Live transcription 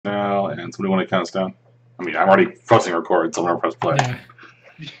login. Somebody want to count us down? I mean, I'm already pressing record, so I'm going to press play. Yeah.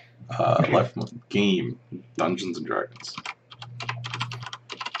 Life game, Dungeons and Dragons.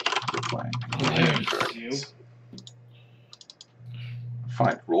 We're playing Dungeons and Dragons.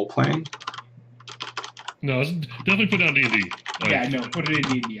 Fine, role playing. No, definitely put down D&D. Yeah, no, put it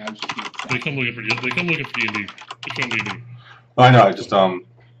in D&D. I was just They come looking for D&D. Which one D&D? Oh, I know. I just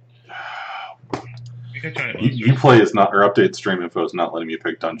You play is not, or update stream info is not letting me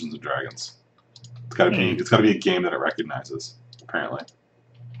pick Dungeons and Dragons. It's got to be. It's got to be a game that it recognizes. Apparently.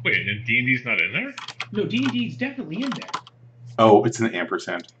 Wait, and D&D's not in there? No, D&D's definitely in there. Oh, it's an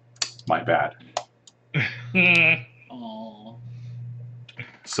ampersand. My bad. Aww.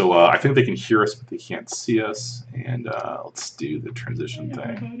 So I think they can hear us, but they can't see us. And let's do the transition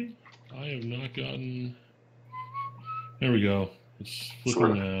thing. I have not gotten. There we go. It's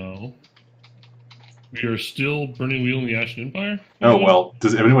flipping now. We are still Burning Wheel in the Ashen Empire. Oh well,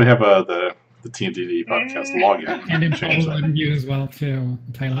 does anybody have the TNTD podcast login? And Improbable Interview as well too.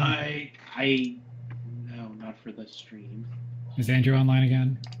 Tyler. No, not for the stream. Is Andrew online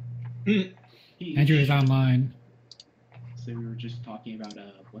again? Andrew is online. So we were just talking about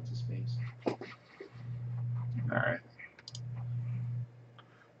what's his face. All right.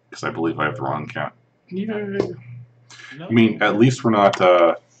 Because I believe I have the wrong count. Yay! No. I mean, at least we're not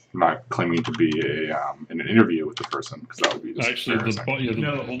claiming to be in an interview with the person, because that would be just actually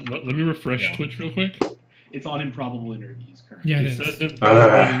let me refresh Twitch real quick. It's on Improbable Interviews currently. Yeah, it is.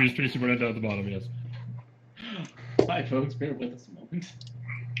 Interviews pretty super down at the bottom. Yes. Hi, folks. Bear with us a moment.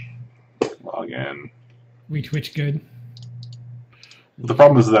 Log in. We Twitch good. The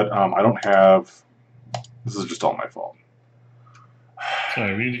problem is that I don't have. This is just all my fault.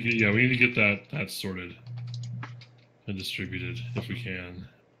 Sorry, we need to get that sorted and distributed if we can.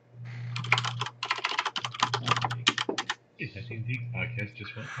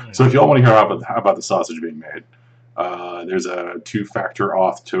 So if y'all want to hear about the sausage being made, there's a 2-factor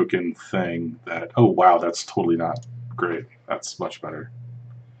auth token thing that, oh wow, that's totally not great. That's much better.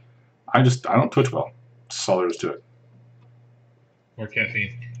 I don't Twitch well. That's all there is to it. More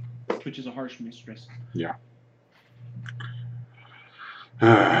caffeine. Twitch is a harsh mistress. Yeah.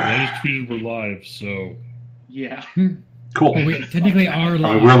 I just tweeted we're live, so. Yeah. Cool. Well, we technically are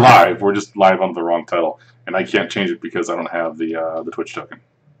live. I mean, we're live. We're just live on the wrong title, and I can't change it because I don't have the Twitch token.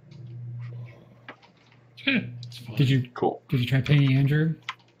 Did you try pinging Andrew?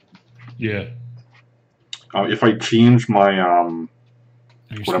 Yeah. If I change my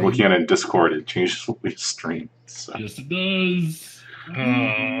what I'm looking at in Discord, it changes the stream. So. Yes, it does.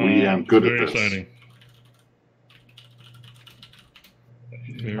 We am good at this. Exciting.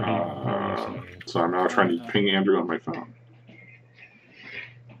 Very exciting. So I'm now trying to ping Andrew on my phone.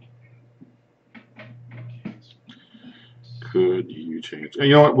 Could you change? You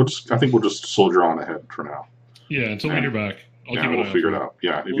know what? I think we'll just soldier on ahead for now. Yeah, until we hear back. We'll figure it out.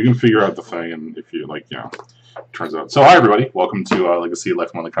 Yeah, if you can figure out the thing, and if you turns out. So hi everybody, welcome to Legacy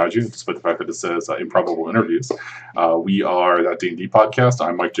Life Among the Kaiju. Despite the fact that it says Improbable Interviews, we are that D&D podcast.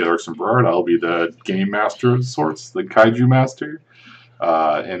 I'm Mike J. Erickson Berard. I'll be the game master of sorts, the Kaiju master.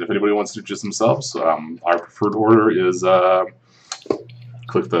 And if anybody wants to introduce themselves, our preferred order is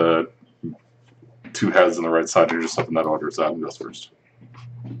click the 2 heads on the right side and just up in that order. So Adam goes first.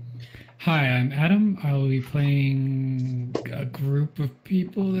 Hi, I'm Adam. I will be playing a group of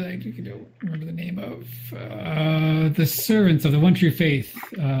people that I don't remember the name of. The Servants of the One True Faith,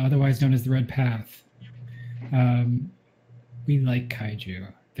 otherwise known as the Red Path. We like kaiju.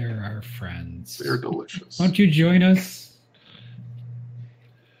 They're our friends. They're delicious. Why don't you join us?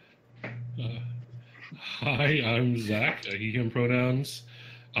 Hi, I'm Zach, he, him pronouns.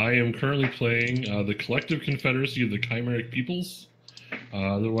 I am currently playing the Collective Confederacy of the Chimeric Peoples,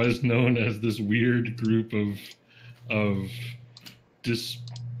 otherwise known as this weird group of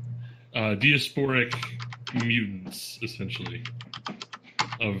diasporic mutants, essentially,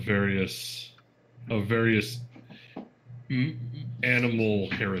 of various animal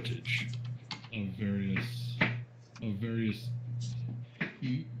heritage, of various.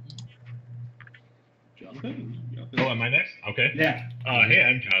 Oh, am I next? Okay. Yeah. Hey,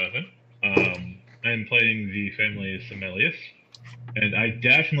 I'm Jonathan. I'm playing the family Semelius, and I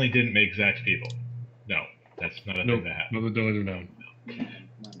definitely didn't make Zach's people. No, that's not a thing that happened.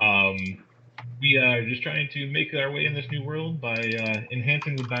 No. We are just trying to make our way in this new world by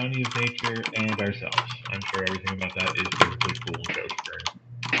enhancing the bounty of nature and ourselves. I'm sure everything about that is beautifully cool and shows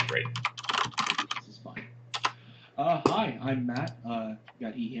great. This is fun. Hi, I'm Matt.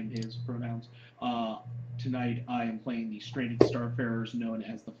 Got he, him, his pronouns. Tonight I am playing the stranded starfarers known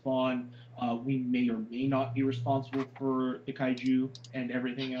as the Fawn. We may or may not be responsible for the kaiju and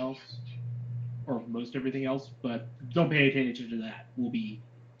everything else. or most everything else. But don't pay attention to that.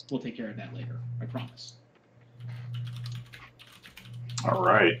 We'll take care of that later. I promise. All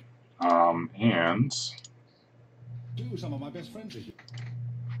right. And Some of my best friends are here.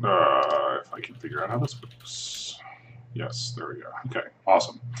 if I can figure out how this works. Yes, there we go. Okay,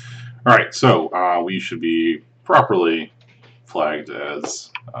 awesome. All right, so we should be properly flagged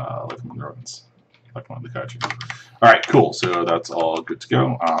as Life Among the Kaiju. All right, cool. So that's all good to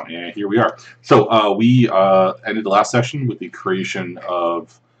go. And here we are. So we ended the last session with the creation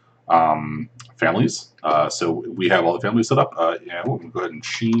of families. So we have all the families set up. And we'll go ahead and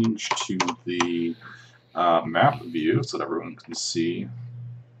change to the map view so that everyone can see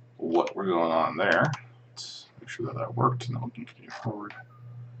what we're going on there. Let's make sure that that worked. Now we can continue forward.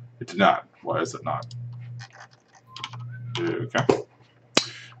 It did not. Why is it not? Okay.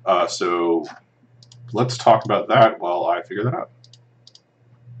 So let's talk about that while I figure that out.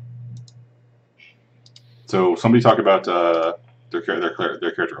 So somebody talk about their character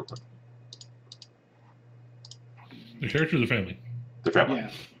real quick. The character or the family? Their family. Yeah.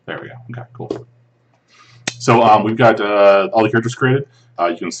 There we go. Okay, cool. So we've got all the characters created.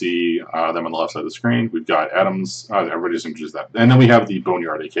 You can see them on the left side of the screen. We've got Adams. Everybody's introduced that. And then we have the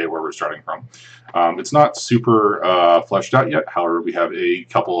Boneyard, aka where we're starting from. It's not super fleshed out yet. However, we have a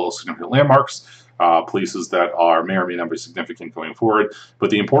couple of significant landmarks, places that may or may not be significant going forward.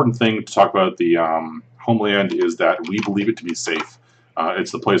 But the important thing to talk about the homeland is that we believe it to be safe.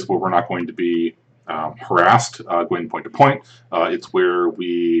 It's the place where we're not going to be harassed going point to point. It's where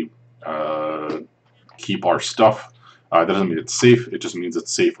we keep our stuff. That doesn't mean it's safe, it just means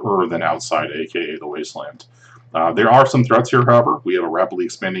it's safer than outside, aka the wasteland. There are some threats here, however. We have a rapidly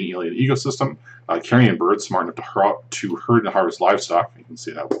expanding alien ecosystem, carrion birds smart enough to herd and harvest livestock. You can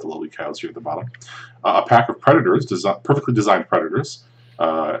see that with the lowly cows here at the bottom. A pack of predators, perfectly designed predators,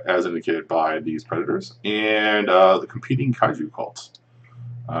 as indicated by these predators, and the competing kaiju cult.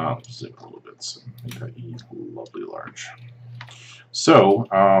 Zoom a little bit, so make that E lovely large. So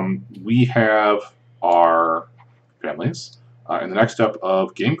we have our families, and the next step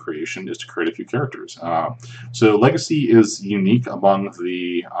of game creation is to create a few characters. So Legacy is unique among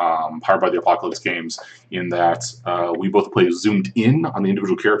the Powered by the Apocalypse games in that we both play zoomed in on the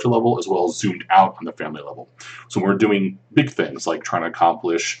individual character level as well as zoomed out on the family level. So we're doing big things like trying to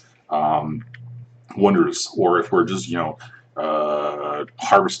accomplish wonders, or if we're just,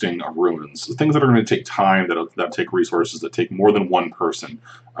 harvesting of ruins, things that are going to take time, that take resources, that take more than one person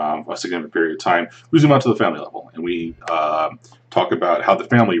a significant period of time. We zoom out to the family level, and we talk about how the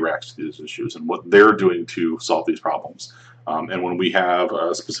family reacts to these issues and what they're doing to solve these problems. And when we have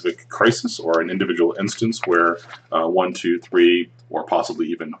a specific crisis or an individual instance where 1, 2, 3, or possibly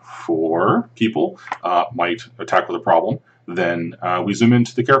even 4 people might tackle the problem, then we zoom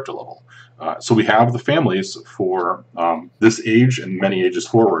into the character level. So we have the families for this age and many ages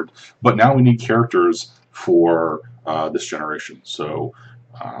forward, but now we need characters for this generation. So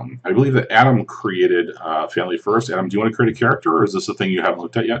I believe that Adam created family first. Adam, do you want to create a character, or is this a thing you haven't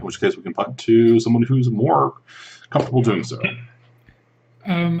looked at yet? In which case we can punt to someone who's more comfortable doing so.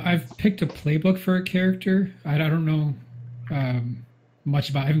 I've picked a playbook for a character. I don't know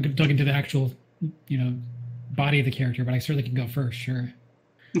much about. I haven't dug into the actual, body of the character, but I certainly can go first. Sure.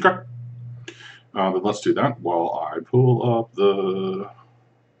 Okay. Then let's do that while I pull up the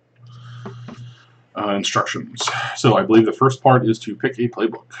instructions. So I believe the first part is to pick a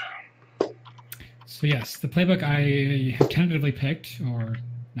playbook. So yes, the playbook I have tentatively picked, or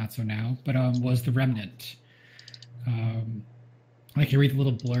not so now, but was The Remnant. I can read the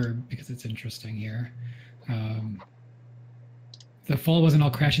little blurb because it's interesting here. The fall wasn't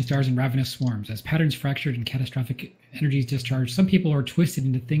all crashing stars and ravenous swarms. As patterns fractured and catastrophic energies discharged, some people are twisted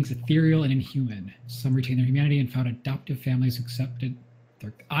into things ethereal and inhuman. Some retain their humanity and found adoptive families who accepted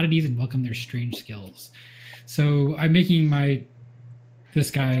their oddities and welcomed their strange skills. So I'm making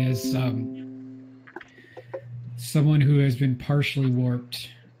this guy as someone who has been partially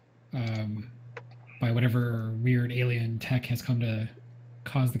warped by whatever weird alien tech has come to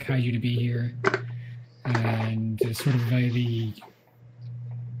cause the kaiju to be here, and is sort of the,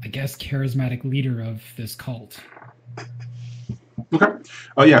 I guess, charismatic leader of this cult. Okay.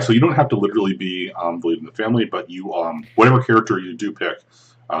 Yeah, so you don't have to literally be the lead in the family, but you, whatever character you do pick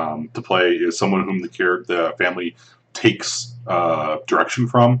to play is someone whom the family takes direction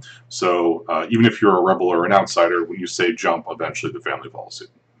from. So even if you're a rebel or an outsider, when you say jump, eventually the family follows suit.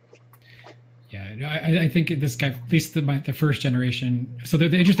 Yeah, I think this guy, at least the first generation. So the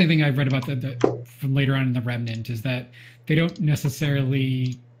interesting thing I've read about from later on in The Remnant is that they don't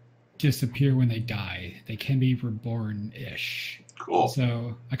necessarily disappear when they die. They can be reborn-ish. Cool.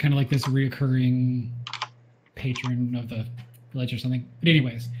 So I kind of like this reoccurring patron of the village or something. But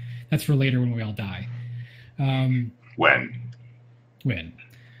anyways, that's for later when we all die. When?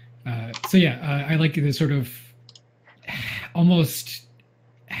 So yeah, I like this sort of almost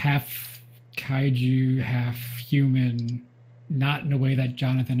half kaiju, half human, not in a way that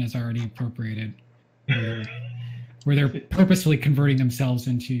Jonathan has already appropriated, where they're purposefully converting themselves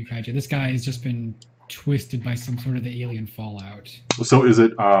into kaiju. This guy has just been twisted by some sort of the alien fallout. So is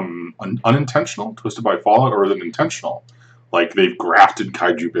it unintentional, twisted by fallout, or is it intentional? Like they've grafted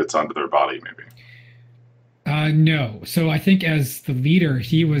kaiju bits onto their body, maybe? No. So I think as the leader,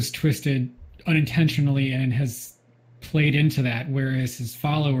 he was twisted unintentionally and has played into that, whereas his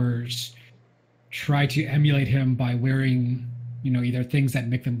followers try to emulate him by wearing, either things that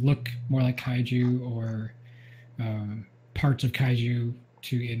make them look more like kaiju or parts of kaiju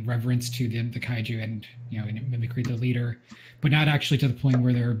in reverence to the kaiju and, in mimicry to the leader, but not actually to the point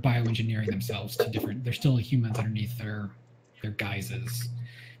where they're bioengineering themselves to different. They're still humans underneath their guises,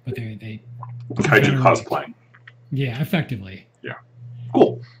 but they kaiju cosplaying. Yeah, effectively. Yeah.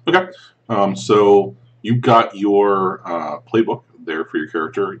 Cool. Okay. So you've got your playbook there for your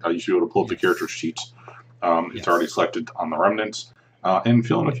character. You should be able to pull up the character sheet. It's already selected on the remnant. And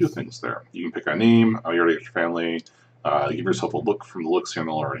fill in a few things there. You can pick a name. You already have your family. Give yourself a look from the looks here in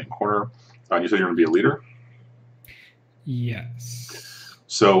the lower right-hand corner. You said you're going to be a leader? Yes.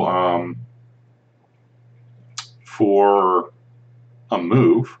 So for a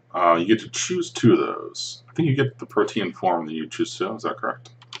move, you get to choose 2 of those. I think you get the protein form that you choose 2. Is that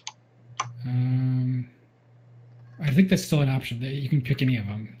correct? I think that's still an option. You can pick any of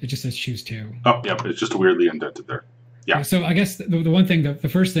them. It just says choose 2. Oh, yep. It's just weirdly indented there. Yeah. So I guess the one thing, the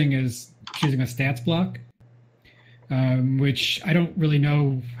first thing is choosing a stats block, which I don't really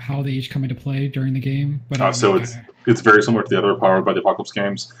know how they each come into play during the game. But so it's very similar to the other Powered by the Apocalypse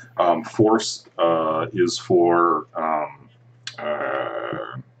games. Force is for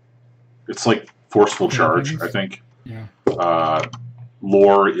it's like forceful charge, I think. Yeah.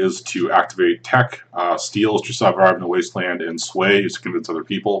 Lore is to activate tech. Steel is to survive in the wasteland, and sway is to convince other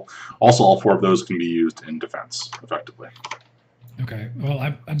people. Also, all 4 of those can be used in defense, effectively. Okay. Well,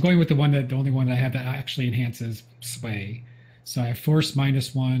 I'm going with the only one that I have that actually enhances sway. So I have force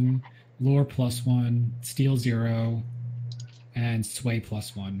 -1, lore +1, steel 0, and sway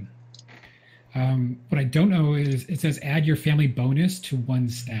 +1. What I don't know is it says add your family bonus to 1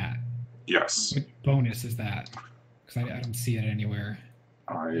 stat. Yes. What bonus is that? Because I don't see it anywhere.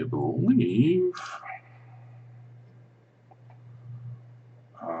 I believe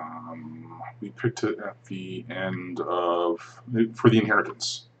we picked it at the end for the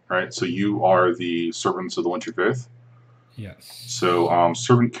inheritance, right? So you are the servants of the Wintry Faith. Yes. So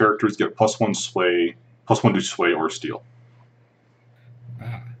servant characters get +1 sway, +1 to sway or steal.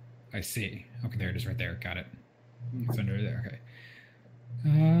 Ah, I see. Okay, there it is right there. Got it. It's under there. Okay.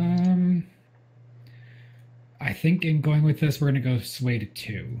 I think in going with this, we're going to go sway to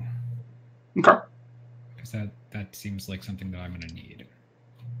 2. Okay. Because that seems like something that I'm going to need.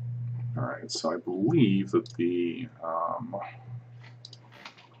 All right. So I believe that the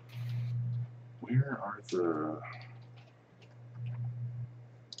where are the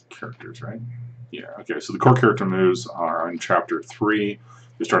characters, right? Yeah. Okay. So the core character moves are in Chapter 3.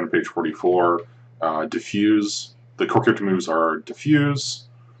 They start on page 44. Diffuse. The core character moves are diffuse,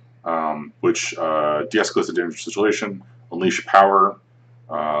 which de-escalates a dangerous situation. Unleash power,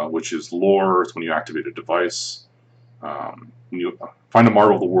 which is lore. It's when you activate a device. When you find a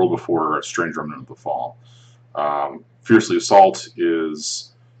marvel of the world before a strange remnant of the fall. Fiercely assault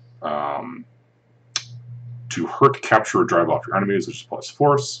is to hurt, capture, or drive off your enemies, which is plus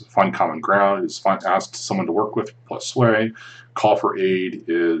force. Find common ground is ask someone to work with, plus sway. Call for aid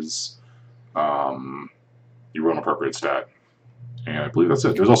is you roll an appropriate stat. And I believe that's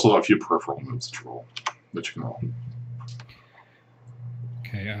it. There's also a few peripheral moves that you can roll.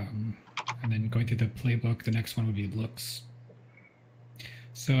 Okay, and then going through the playbook, the next one would be looks.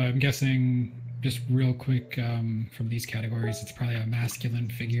 So I'm guessing, just real quick, from these categories, it's probably a masculine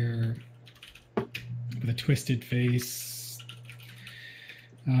figure with a twisted face.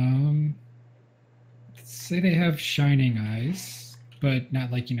 Let's say they have shining eyes, but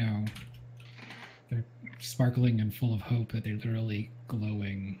not like, they're sparkling and full of hope, that they're literally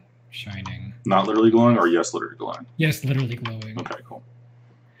glowing, shining. Not literally glowing, or yes, literally glowing? Yes, literally glowing. Okay, cool.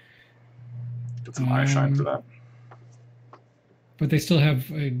 Get some eye shine for that. But they still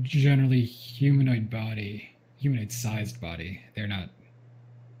have a generally humanoid body, humanoid-sized body. They're not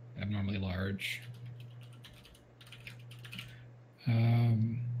abnormally large. I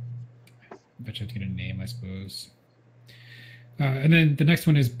bet you have to get a name, I suppose. And then the next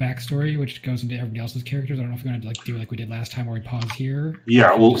one is backstory, which goes into everybody else's characters. I don't know if we're going to do like we did last time, where we pause here.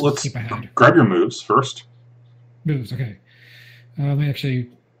 Yeah, well, Just let's skip ahead. grab your moves first. Moves, okay. Let me actually.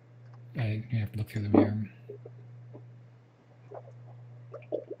 I have to look through them here.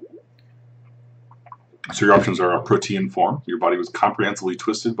 So your options are a protean form. Your body was comprehensively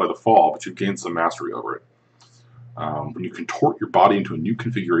twisted by the fall, but you've gained some mastery over it. When you contort your body into a new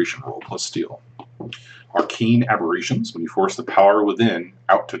configuration, roll plus steel. Arcane aberrations. When you force the power within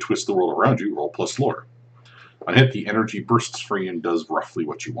out to twist the world around you, roll plus lore. On hit, the energy bursts free and does roughly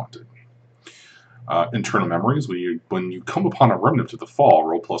what you wanted. Internal memories. When you come upon a remnant of the fall,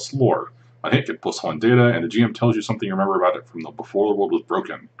 roll plus lore. On hit, get +1 data, and the GM tells you something you remember about it from the before the world was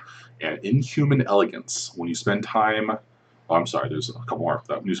broken. And inhuman elegance. When you spend time... Oh, I'm sorry, there's a couple more of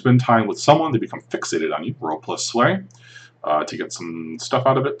that. When you spend time with someone, they become fixated on you. Roll plus sway to get some stuff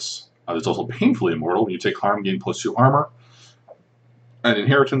out of it. There's also painfully immortal. When you take harm, gain +2 armor. And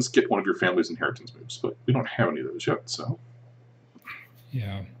inheritance, get one of your family's inheritance moves. But we don't have any of those yet, so...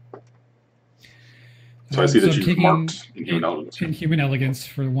 Yeah. So I see that I'm you've taking marked inhuman elegance. Inhuman elegance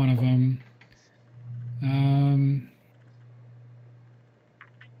for one of them.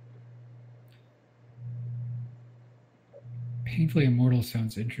 Painfully immortal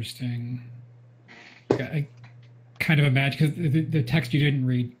sounds interesting. I kind of imagine, because the text you didn't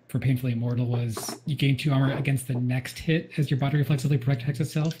read for painfully immortal was you gain 2 armor against the next hit as your body reflexively protects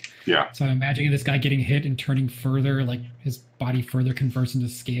itself. Yeah. So I'm imagining this guy getting hit and turning further, like his body further converts into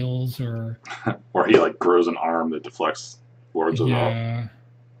scales, or Or he like grows an arm that deflects wards as well. yeah.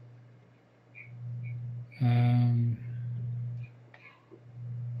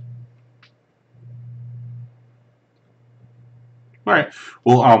 All right.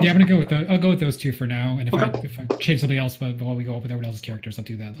 Well, Yeah, I'm gonna go with I'll go with those 2 for now. And if Okay. if I change something else while we go up with everyone else's characters, I'll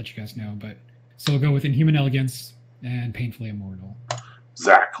do that. Let you guys know. But so we'll go with Inhuman Elegance and Painfully Immortal.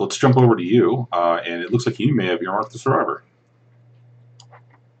 Zach, let's jump over to you. And it looks like you may have earmarked the survivor.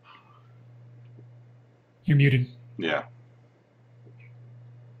 You're muted. Yeah.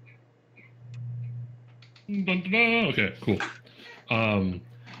 Okay, cool.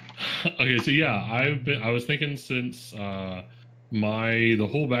 Okay, so yeah, I was thinking since the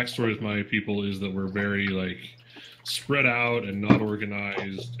whole backstory with my people is that we're very like spread out and not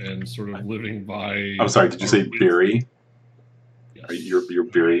organized and sort of living by. I'm sorry, did you say Barry? Yes. You're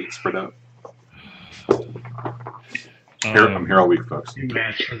Barry spread out? I'm here all week, folks. You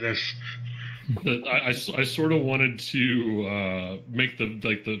match for this. I sort of wanted to make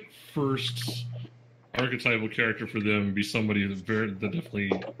the first archetypal character for them be somebody that definitely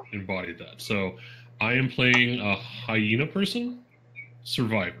embodied that. So I am playing a hyena person,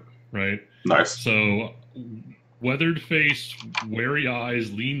 survivor, right? Nice. So weathered face, wary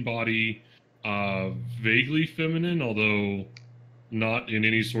eyes, lean body, vaguely feminine, although not in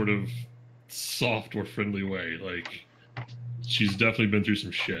any sort of soft or friendly way. Like, she's definitely been through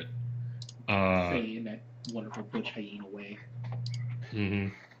some shit. Say in that wonderful butch hyena way. Mm-hmm.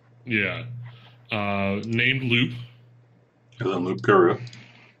 Yeah. Named Loop. And then Luke Guru.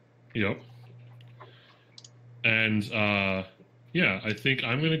 Yep. And yeah, I think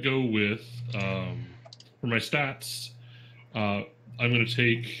I'm gonna go with for my stats. I'm gonna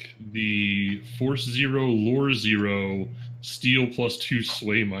take the Force 0, Lore 0, Steel +2,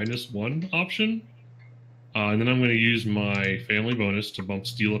 Sway -1 option, and then I'm gonna use my family bonus to bump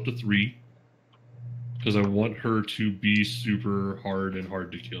Steel up to 3 because I want her to be super hard and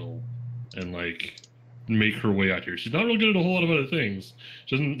hard to kill, and like make her way out here. She's not real good at a whole lot of other things.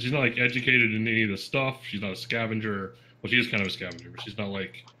 She's not like educated in any of the stuff. She's not a scavenger. Well, she is kind of a scavenger, but she's not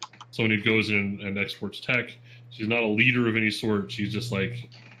like someone who goes in and exports tech. She's not a leader of any sort. She's just like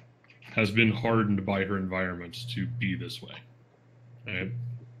has been hardened by her environment to be this way. Right.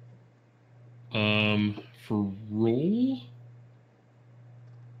 For role,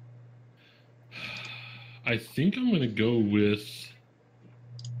 I think I'm gonna go with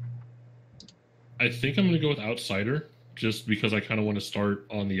Outsider, just because I kind of want to start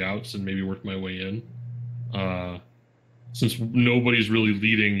on the outs and maybe work my way in. Since nobody's really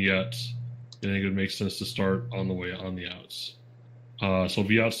leading yet, I think it would make sense to start on the outs. So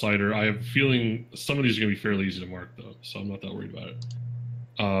the Outsider. I have a feeling some of these are going to be fairly easy to mark, though, so I'm not that worried about it.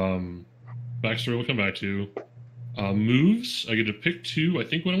 Backstory we'll come back to. Moves, I get to pick 2. I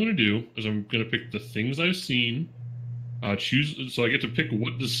think what I'm going to do is I'm going to pick the things I've seen. So I get to pick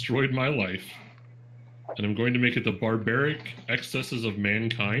what destroyed my life. And I'm going to make it the barbaric excesses of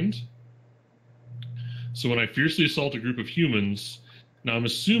mankind. So when I fiercely assault a group of humans, now I'm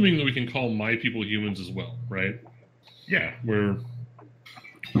assuming that we can call my people humans as well, right? Yeah. Where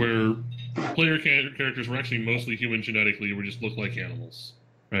player characters were actually mostly human genetically. We just look like animals,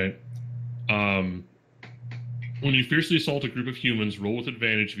 right? When you fiercely assault a group of humans, roll with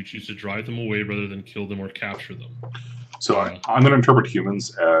advantage if you choose to drive them away rather than kill them or capture them. So I'm going to interpret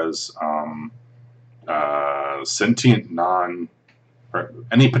humans as sentient,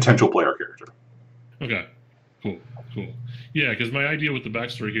 any potential player character. Okay, cool. Yeah, because my idea with the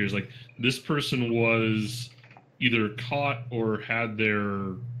backstory here is like this person was either caught or had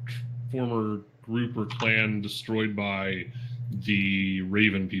their former group or clan destroyed by the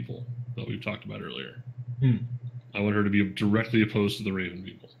Raven people that we've talked about earlier. I want her to be directly opposed to the Raven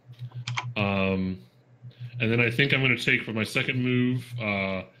people. And then I think I'm going to take for my second move,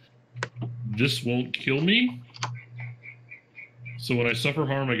 this won't kill me. So when I suffer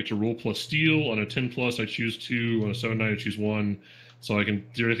harm, I get to roll plus steel. On a 10+, I choose 2. On a 7/9, I choose 1. So I can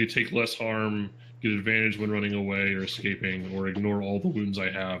theoretically take less harm, get advantage when running away or escaping, or ignore all the wounds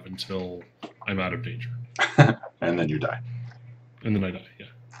I have until I'm out of danger. And then you die. And then I die, yeah.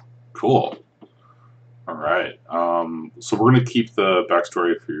 Cool. All right. So we're going to keep the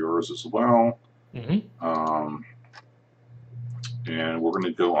backstory for yours as well. Mm-hmm. And we're going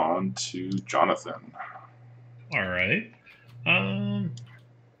to go on to Jonathan. All right. I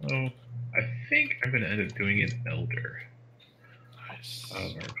think I'm going to end up doing an elder. Nice.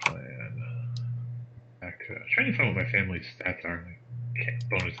 Of our plan. Back to trying to find what my family's stats are. Like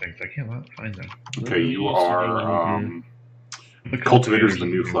bonus things. I can't find them. Okay, you are The cultivators of the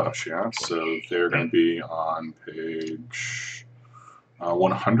new flesh, yeah? So they're going to be on page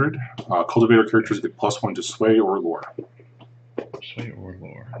 100. Cultivator characters get +1 to sway or lore. Sway or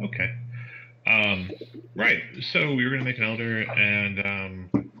lore. Okay. Right. So we were going to make an elder, and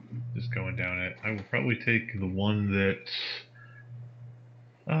just going down it. I will probably take the one that.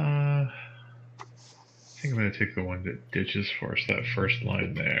 I think I'm going to take the one that ditches for us. That first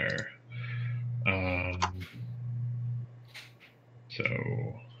line there.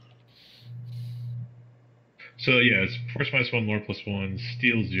 So yeah, it's force -1, lore +1,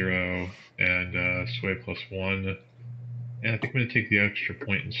 steel 0, and sway +1. And I think I'm going to take the extra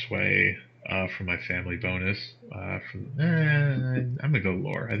point in sway for my family bonus. I'm going to go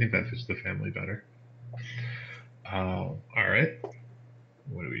lore. I think that fits the family better. All right.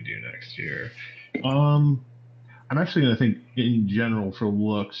 What do we do next here? I'm actually going to think, in general, for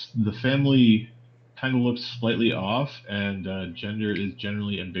looks, the family kind of looks slightly off, and gender is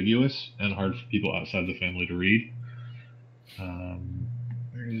generally ambiguous and hard for people outside the family to read.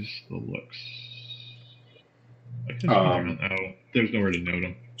 Where's the looks? There's nowhere to note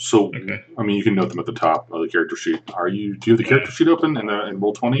them. So, okay. I mean, you can note them at the top of the character sheet. Do you have the character sheet open in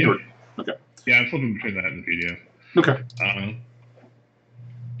Roll20? Yeah. Or? Okay. Yeah, I'm flipping between that and the PDF. Okay.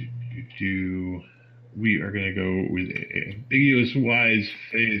 We are going to go with ambiguous,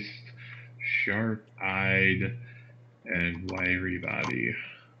 wise-faced, sharp-eyed, and wiry body.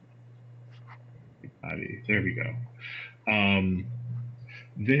 There we go.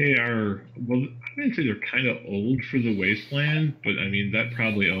 They are, well, I'm going to say they're kind of old for the wasteland, but I mean, that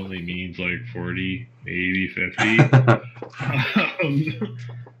probably only means like 40, maybe 50.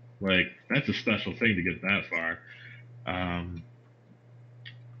 Like, that's a special thing to get that far.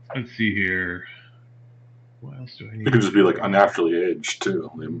 Let's see here. What else do I need? It could just be like unnaturally aged, too.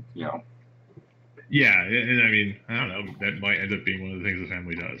 Yeah, and I mean, I don't know. That might end up being one of the things the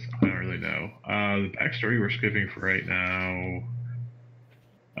family does. I don't really know. The backstory we're skipping for right now.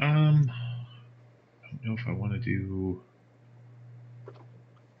 I don't know if I want to do.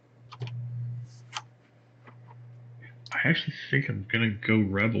 I actually think I'm gonna go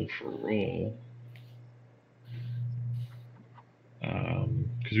rebel for roll.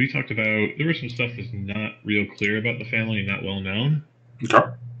 Because we talked about, there was some stuff that's not real clear about the family and not well known.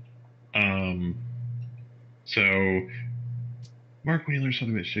 Okay. So, Mark, when you learn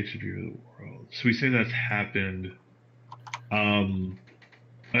something about Shakespeare of the world, so we say that's happened. I'm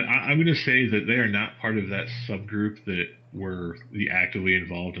going to say that they are not part of that subgroup that were actively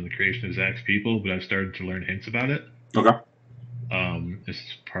involved in the creation of Zach's people, but I've started to learn hints about it. Okay. This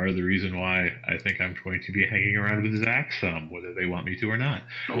is part of the reason why I think I'm going to be hanging around with Zach some, whether they want me to or not.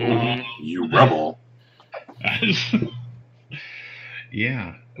 You rebel.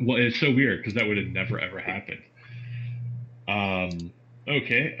 Yeah. Well, it's so weird because that would have never ever happened.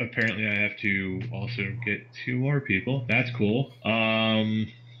 Okay. Apparently, I have to also get 2 more people. That's cool. So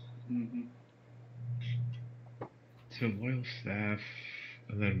loyal staff,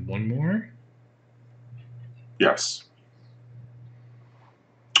 and then 1 more. Yes.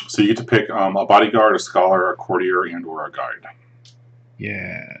 So you get to pick a bodyguard, a scholar, a courtier, and/or a guide.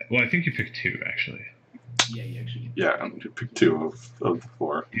 Yeah. Well, I think you picked 2 actually. Yeah, you actually get Yeah, and you pick 2 of the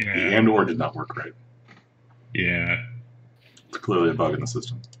 4. Yeah. The and/or did not work right. Yeah. It's clearly a bug in the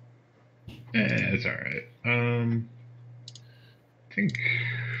system. It's alright. I think.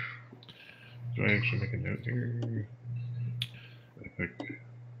 Do I actually make a note here? I think.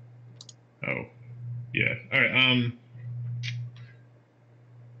 Oh. Yeah. Alright,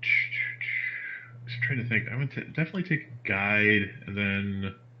 just trying to think. I'm gonna definitely take a guide, and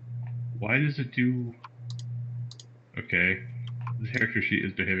then. Why does it do. Okay. The character sheet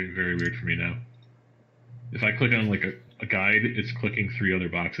is behaving very weird for me now. If I click on, like, a guide, it's clicking 3 other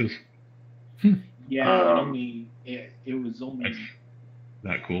boxes. Yeah, it was only. That's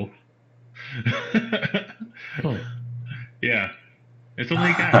not cool. Oh. Yeah, it's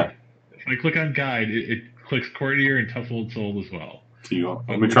only a guide. If I click on guide, it clicks Courtier and Tough Old Soul as well. So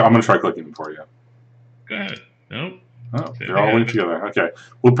I'm gonna try clicking them for you. Go ahead. Nope. Oh, they're all linked together. Okay,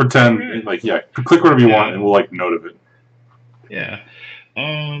 we'll pretend click whatever you want, and we'll note of it. Yeah.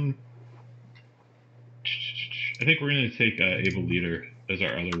 I think we're gonna take Able Leader as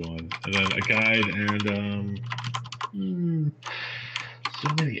our other one, and then a guide, and so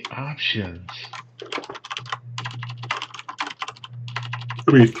many options.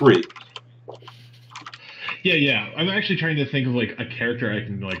 It'll be 3. Yeah. I'm actually trying to think of a character I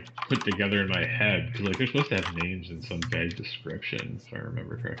can put together in my head, because they're supposed to have names in some vague description, if I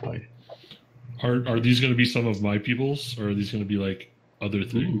remember correctly. Are these going to be some of my peoples, or are these going to be other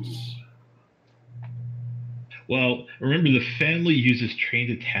things? Well, remember the family uses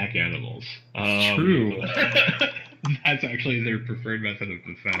trained attack animals. True. That's actually their preferred method of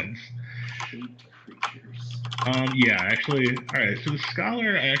defense. Shaped creatures. Yeah, actually, alright, so the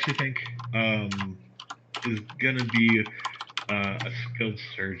scholar I actually think is gonna be a skilled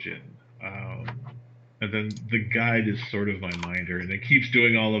surgeon. And then the guide is sort of my minder, and it keeps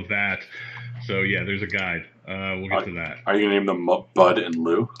doing all of that. So yeah, there's a guide. We'll get to that. Are you gonna name them Bud and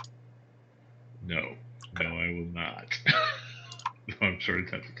Lou? No, I will not. I'm sort of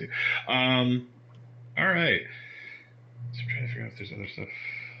tempted to. All right. So I'm trying to figure out if there's other stuff.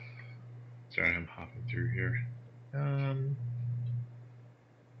 Sorry, I'm hopping through here. Our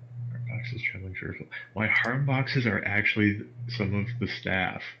boxes trembling fearful. My harm boxes are actually some of the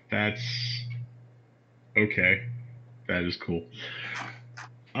staff. That's okay. That is cool.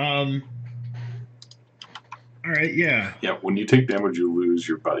 All right, yeah. Yeah, when you take damage, you lose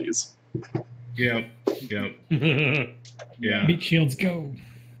your buddies. Yep. Yeah. Meat shields go.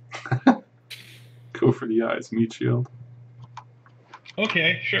 Go for the eyes, meat shield.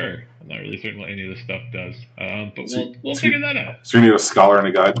 Okay, sure. I'm not really certain what any of this stuff does, but So- we'll so- figure that out. So you need a scholar and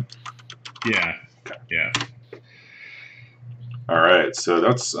a guide? Yeah. Yeah. Alright, so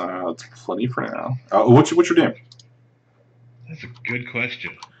that's plenty for now. What's your name? That's a good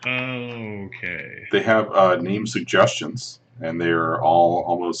question. Okay. They have name suggestions, and they're all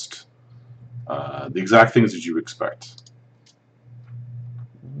almost the exact things that you expect.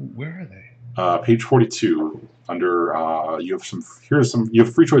 Where are they? Page 42. Under you have you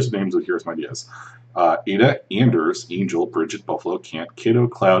have free choice of names. Here's some ideas: Ada, Anders, Angel, Bridget, Buffalo, Kant, Kiddo,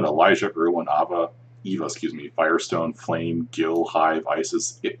 Cloud, Elijah, Erwin, Eva, Firestone, Flame, Gil, Hive,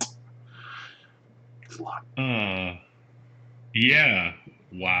 Isis, It. There's a lot. Yeah.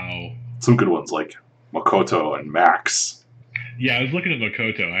 Wow. Some good ones like Makoto and Max. Yeah, I was looking at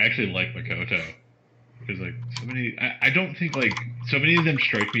Makoto. I actually like Makoto. Because so many, I don't think so many of them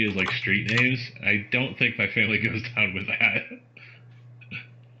strike me as street names. I don't think my family goes down with that.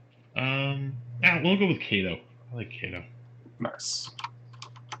 We'll go with Kato. I like Kato. Nice.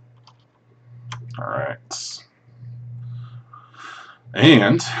 All right.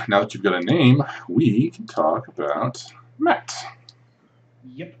 And now that you've got a name, we can talk about Matt.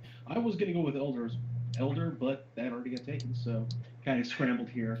 Yep. I was gonna go with Elder, but that already got taken, so kind of scrambled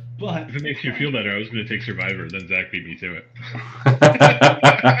here. But If it makes you feel better, I was going to take Survivor, then Zach beat me to it.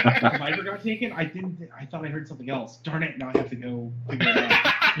 Survivor got taken. I thought I heard something else. Darn it! Now I have to go figure it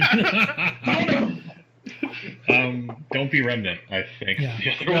out. Don't be Remnant, I think. Yeah.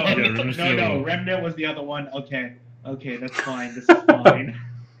 The other one. No. Remnant was the other one. Okay, that's fine. This is fine.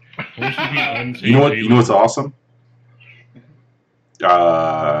 Or should be Untamed You know what? Alien. You know what's awesome?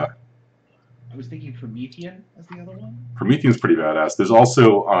 I was thinking Promethean as the other one. Promethean's pretty badass. There's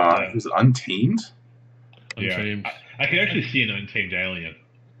also is it Untamed? Yeah. Untamed. I can actually see an Untamed Alien.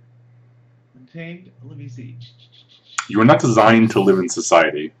 Untamed. Let me see. You are not designed to live in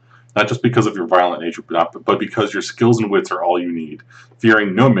society, not just because of your violent nature, but because your skills and wits are all you need.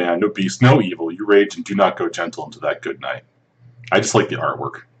 Fearing no man, no beast, no evil, you rage and do not go gentle into that good night. I just like the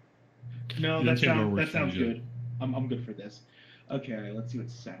artwork. No, The that Untamed sounds artwork's good. pretty I'm good for this. Okay, let's see what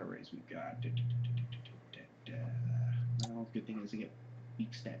Satarais we've got. Well, good thing is I get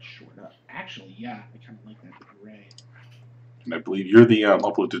weak stats short up. Actually, yeah, I kind of like that array. And I believe you're the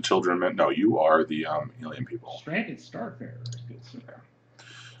uplifted children. No, you are the alien people. Stranded Starfarers, good sir.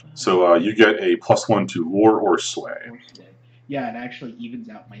 So you get a +1 to lore or sway. Yeah, it actually evens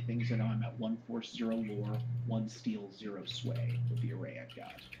out my things. So now I'm at 1 force, 0 lore, 1 steel, 0 sway with the array I've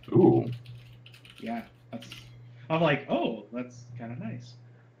got. Ooh. Yeah, I'm like, oh, that's kind of nice.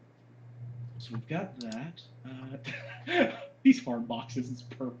 So we've got that. These farm boxes is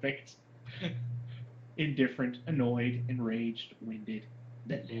perfect. Indifferent, annoyed, enraged, winded,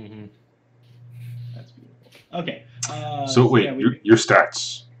 then dead. That's beautiful. Okay. So wait, yeah, your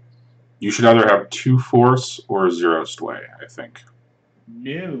stats. You should either have 2 force or 0 sway, I think.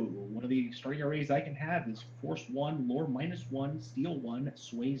 No. One of the starting arrays I can have is force 1, lore -1, steel 1,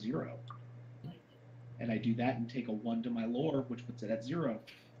 sway 0. And I do that and take a 1 to my lore, which puts it at 0.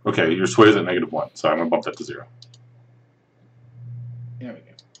 Okay, your sway is at -1, so I'm going to bump that to 0. There we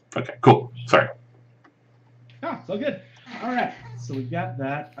go. Okay, cool. Sorry. Ah, so good. All right, so we've got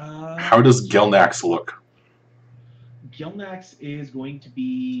that. How does Gelnax look? Gelnax is going to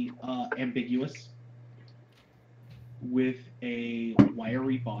be ambiguous with a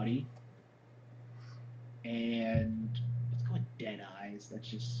wiry body, and let's go with dead eyes. That's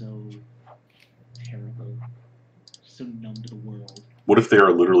just so terrible, so numb to the world. What if they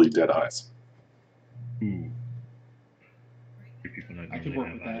are literally dead eyes? Ooh. People not I could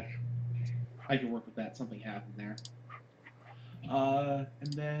normally work with have that. I could work with that. Something happened there.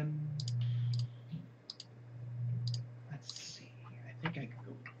 And then let's see. I think I could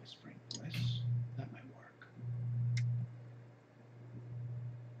go with Whispering Bliss. That might work.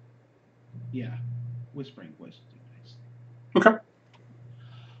 Yeah, Whispering Bliss would be nice. Okay.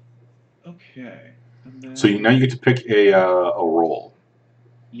 Okay. And then, So now you get to pick a roll.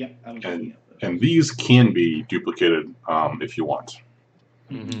 Yep, I was looking at those. And these can be duplicated if you want.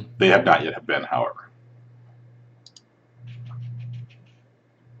 They have not yet been, however.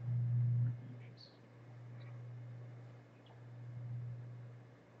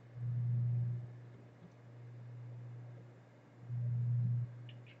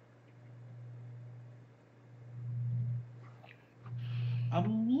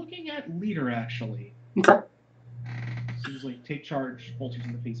 I'm looking at leader actually. Okay. Seems like take charge, bolters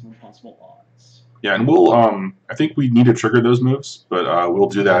in the face of impossible odds. Yeah, and we'll, I think we need to trigger those moves, but we'll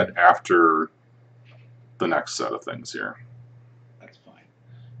do that after the next set of things here. That's fine.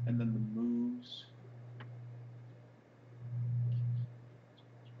 And then the moves.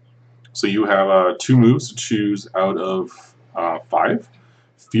 So you have 2 moves to choose out of 5.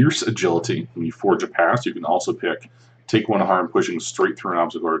 Fierce Agility. When you forge a pass, you can also pick Take 1 harm pushing straight through an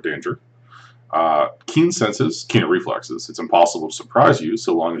obstacle or danger. Keen Senses, Keen Reflexes. It's impossible to surprise you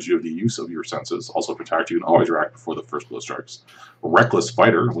so long as you have the use of your senses. Also protect you and always react before the first blow strikes. Reckless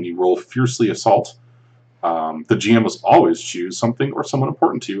Fighter. When you roll Fiercely Assault, the GM must always choose something or someone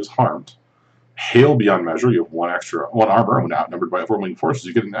important to you is harmed. Hail Beyond Measure. You have 1 armor. And when outnumbered by overwhelming forces,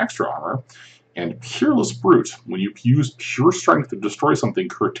 you get an extra armor. And Peerless Brute. When you use pure strength to destroy something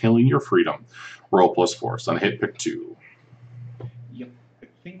curtailing your freedom, roll +4. On a hit, pick 2. Yep. I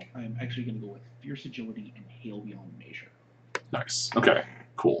think I'm actually going to go with Fierce Agility and Hail Beyond Measure. Nice. Okay.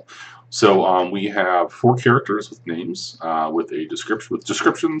 Cool. So we have 4 characters with names, with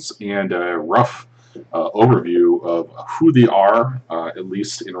descriptions and a rough overview of who they are, at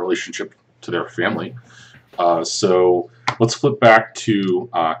least in relationship to their family. So let's flip back to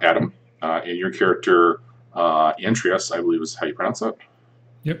Adam and your character Antrius, I believe is how you pronounce that.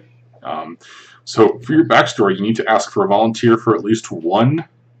 Yep. So for your backstory, you need to ask for a volunteer for at least 1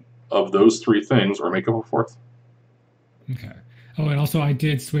 of those 3 things, or make up a 4th. Okay. Oh, and also I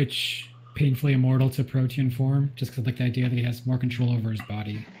did switch Painfully Immortal to Protean form, just because I like the idea that he has more control over his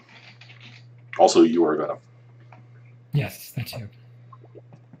body. Also, you are Venom. Yes, that too.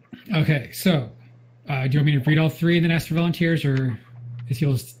 Okay, so do you want me to read all 3 and then ask for volunteers, or if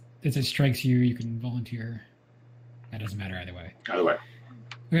it strikes you, you can volunteer? That doesn't matter either way. Either way.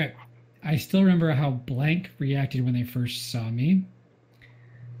 Okay. I still remember how Blank reacted when they first saw me.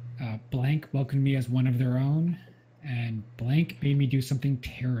 Blank welcomed me as one of their own, and Blank made me do something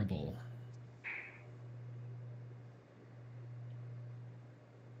terrible.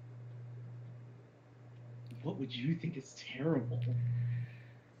 What would you think is terrible?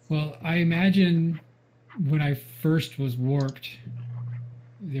 Well, I imagine when I first was warped,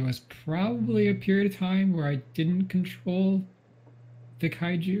 there was probably a period of time where I didn't control the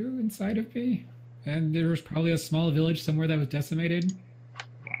kaiju inside of me, and there was probably a small village somewhere that was decimated.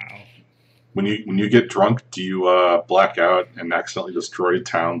 Wow. When you get drunk, do you black out and accidentally destroy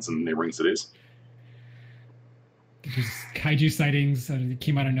towns and neighboring cities? Just kaiju sightings that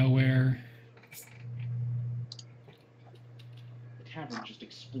came out of nowhere. The tavern just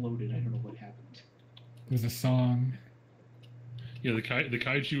exploded. I don't know what happened. There was a song. Yeah, the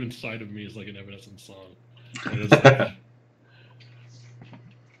kaiju inside of me is like an Evanescence song. Like, that's like,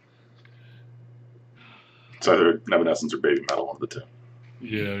 It's either Evanescence or Baby Metal, one of the two.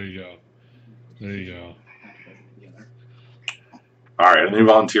 yeah, there you go. There you go. All right, any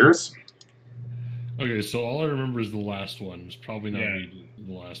volunteers? Okay, so all I remember is the last one. It's probably not Yeah. me,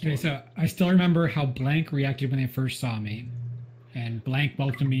 the last Okay, one. so I still remember how Blank reacted when they first saw me, and Blank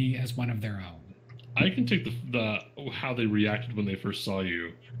welcomed me as one of their own. I can take the how they reacted when they first saw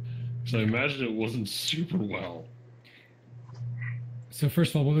you. So I imagine it wasn't super well. So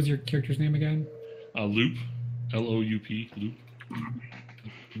first of all, what was your character's name again? Loop, L-O-U-P, Loop.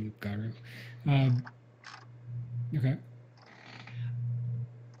 Garu. Okay.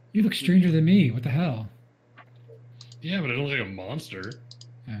 You look stranger than me. What the hell? Yeah, but I don't look like a monster.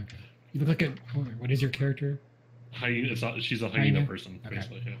 Okay. You look like a. What is your character? Hyena. It's not. She's a hyena Hyena? person, Okay.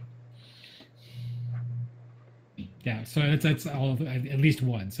 basically. Yeah. Yeah. So that's all. At least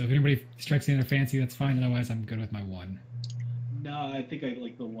one. So if anybody strikes me in their fancy, that's fine. Otherwise, I'm good with my one. No, I think I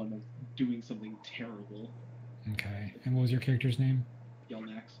like the one of doing something terrible. Okay. And what was your character's name?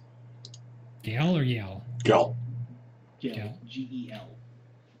 Yelnax. Gail or Yale? Gel. Gel. Gel. G-E-L.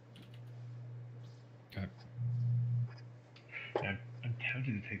 Okay. I'm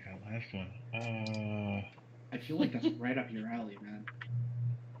tempted to take that last one. I feel like that's right up your alley, man.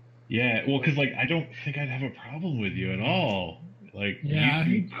 Yeah, well, because like I don't think I'd have a problem with you at all. Like, Yeah.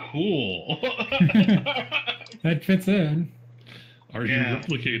 you'd be cool. That fits in. Are Yeah. you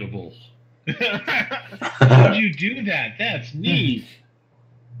replicatable? How'd you do that? That's neat.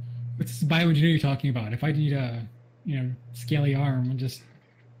 What's this bioengineer you're talking about? If I need a, scaly arm, I'll just,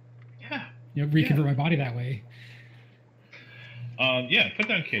 Yeah. reconvert my body that way. Yeah, put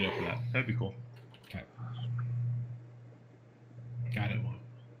down Kato for that. That'd be cool. Okay. Got it.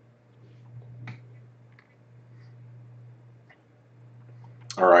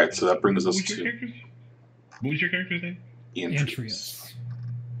 All right, so that brings What us was your to character's? What was your character's name? Antrius. Antrius.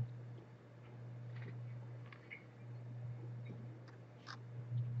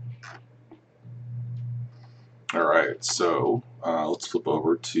 All right, so let's flip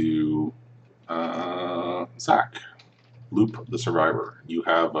over to Zach. Loop the Survivor. You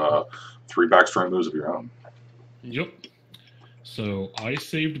have 3 backstory moves of your own. Yep. So I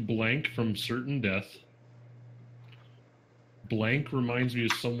saved Blank from certain death. Blank reminds me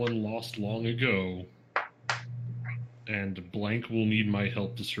of someone lost long ago. And Blank will need my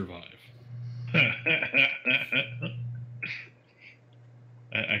help to survive. I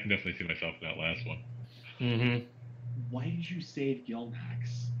can definitely see myself in that last one. Mm-hmm. Why did you save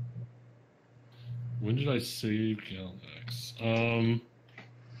Yelnax? When did I save Gelnax?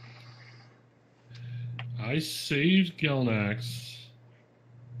 I saved Gelnax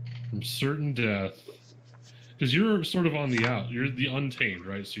from certain death. Because you're sort of on the out. You're the untamed,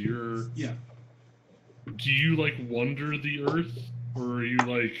 right? So you're... Yeah. Do you, like, wander the earth? Or are you,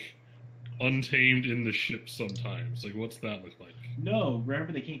 like, untamed in the ship sometimes? Like, what's that look like? No,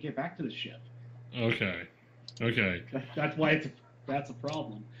 remember they can't get back to the ship. Okay. Okay. That's why that's a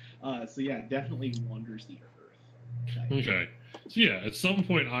problem. So yeah, definitely wanders the earth. Okay. So yeah, at some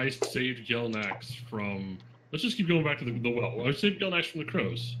point I saved Gelnax from... Let's just keep going back to the well. I saved Gelnax from the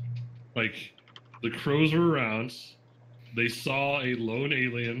crows. Like, the crows were around. They saw a lone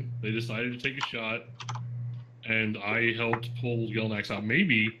alien. They decided to take a shot. And I helped pull Gelnax out.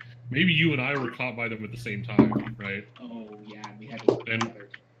 Maybe you and I were caught by them at the same time, right? Oh yeah, we had to work together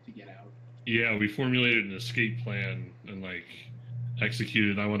to get out. Yeah, we formulated an escape plan and, like,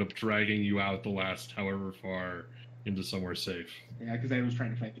 executed. I wound up dragging you out the last however far into somewhere safe. Yeah, because I was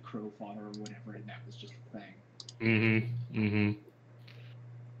trying to fight the crow fodder or whatever, and that was just a thing.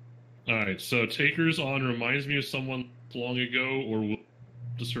 Alright, so Taker's on reminds me of someone long ago or will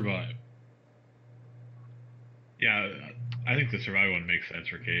to survive. Yeah, I think the survival one makes sense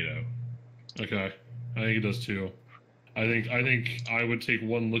for Kato. Okay. I think it does too. I think I would take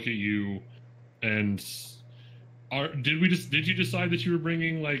one look at you and did you decide that you were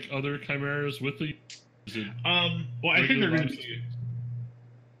bringing, like, other chimeras with you? Well, I think they're going to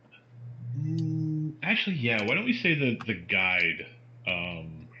be... Actually, yeah, why don't we say the guide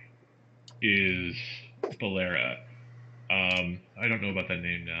is Bolera. I don't know about that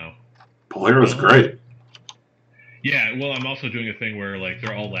name now. Bolera's great. Yeah, well, I'm also doing a thing where, like,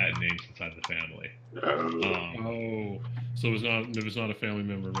 they're all Latin names inside the family. So if it's not a family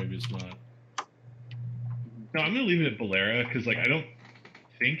member, maybe it's not. No, I'm gonna leave it at Bolera because, like, I don't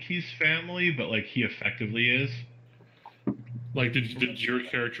think he's family, but, like, he effectively is. Like, did your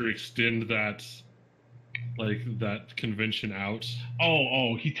character extend that, like, that convention out?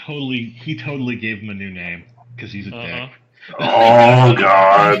 He totally gave him a new name because he's a dick. Oh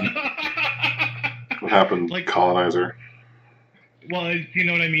God! What happened, Like- colonizer? Well, you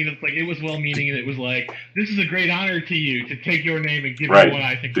know what I mean. It's like it was well-meaning, and it was like, "This is a great honor to you to take your name and give Right. you what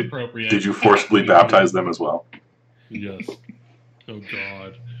I think is appropriate." Did you forcibly baptize them as well? Yes. Oh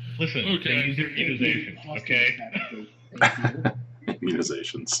God. Listen? Okay. Use your immunization, okay?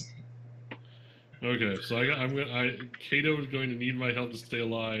 Immunizations. Okay, so Kato is going to need my help to stay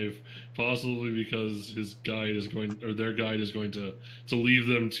alive, possibly because his guide is their guide is going to leave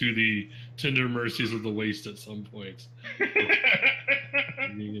them to the tender mercies of the waste at some point.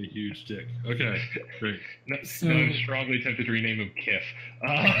 Being a huge dick. Okay, great. No, So- no, I'm strongly tempted to rename him Kif.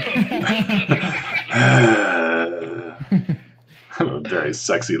 Very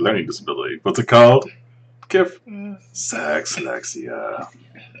sexy learning disability. What's it called? Kif. Sexlexia.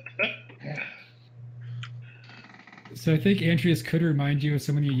 So I think Andreas could remind you of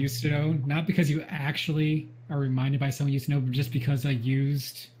someone you used to know, not because you actually are reminded by someone you used to know, but just because I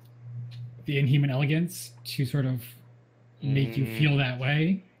used the inhuman elegance to sort of make you feel that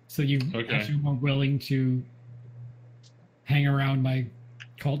way. So you Okay. actually more willing to hang around my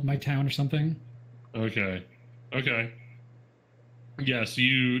my town or something. Okay. Yeah. So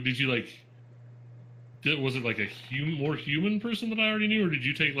was it like a more human person that I already knew, or did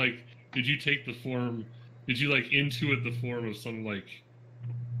you take the form? Did you like intuit the form of some like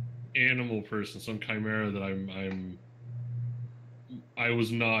animal person, some chimera that I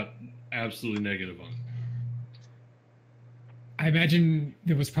was not absolutely negative on? I imagine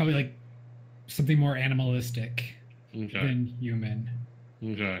there was probably like something more animalistic Okay. than human.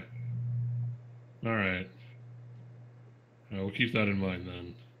 Okay. All right. We'll keep that in mind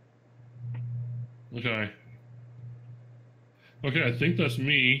then. Okay. Okay, I think that's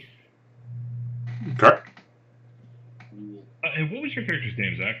me. Okay. And what was your character's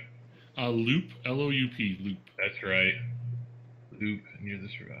name, Zach? Loop, L-O-U-P, Loop. That's right. Loop, near the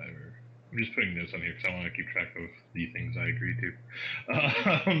survivor. I'm just putting notes on here because I want to keep track of the things I agreed to.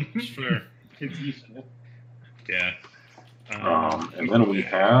 It's fair. It's useful. Yeah. And then we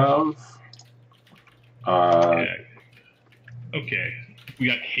have. Yeah. Okay. We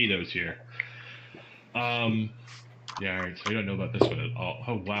got Kato's here. Yeah, alright, so we don't know about this one at all.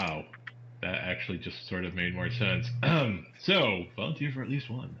 Oh, wow. That actually just sort of made more sense. So, volunteer for at least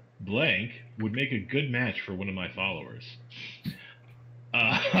one. Blank would make a good match for one of my followers.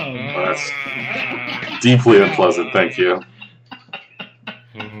 That's deeply unpleasant. Thank you.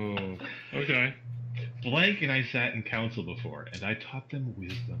 Oh, okay. Blank and I sat in council before, and I taught them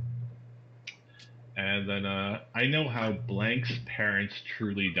wisdom. And then I know how Blank's parents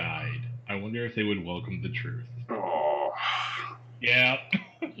truly died. I wonder if they would welcome the truth. Oh. Yeah.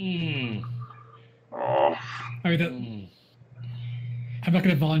 Oh. I mean, I'm not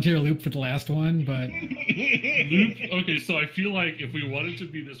going to volunteer a loop for the last one, but Loop. Okay, so I feel like if we wanted to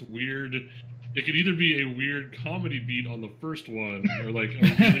be this weird, it could either be a weird comedy beat on the first one, or like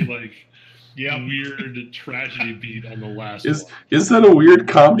a really like weird tragedy beat on the last one. Is that a weird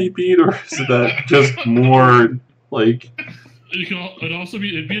comedy beat, or is that just more like? It'd also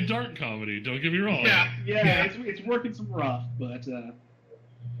be a dark comedy. Don't get me wrong. Yeah. It's working some rough, but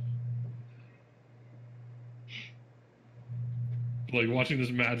like watching this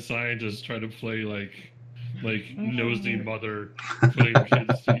mad scientist try to play like nosy mother putting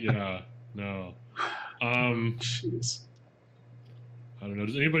kids to, no. Jeez. I don't know.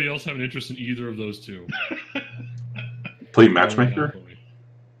 Does anybody else have an interest in either of those two? Play matchmaker.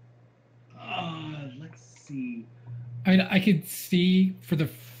 let's see. I mean, I could see for the,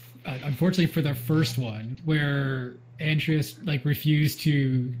 unfortunately for the first one, where Andreas like refused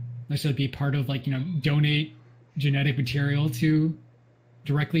to necessarily be part of donate genetic material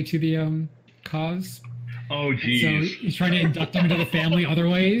directly to the cause. Oh, So geez. he's trying to induct them into the family other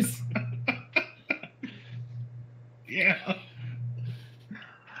ways. Yeah.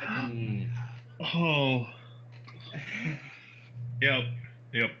 Oh. Yep.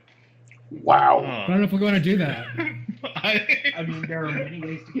 Wow. I don't know if we're going to do that. I mean, there are many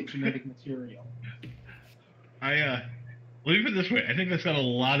ways to get genetic material. Let me put it this way. I think that's got a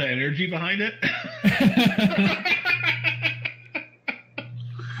lot of energy behind it.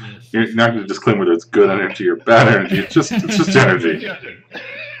 Yes. You're not going to disclaim whether it's good energy or bad energy. It's just energy.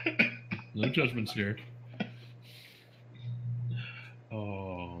 No judgments here.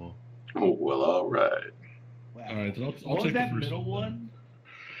 Oh. Oh well, all right. Wow. All right, then I'll What was take the that first middle one?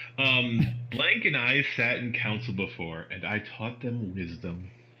 Blank and I sat in council before, and I taught them wisdom.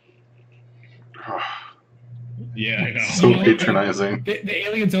 Yeah, I know. So patronizing. The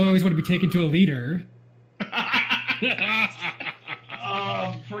aliens always want to be taken to a leader.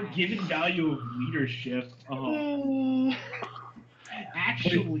 Forgiven value of leadership.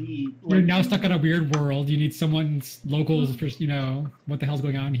 Actually, You're now stuck on a weird world. You need someone's locals, what the hell's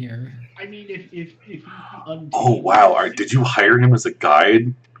going on here? I mean, if you Oh wow! Did you hire him as a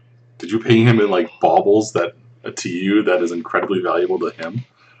guide? Did you pay him in like baubles to you that is incredibly valuable to him?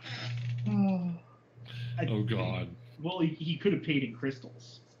 Oh God! Well, he could have paid in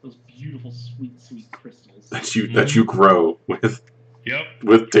crystals. Those beautiful, sweet crystals that you grow with. Yep.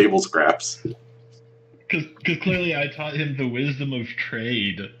 With table scraps. Because clearly I taught him the wisdom of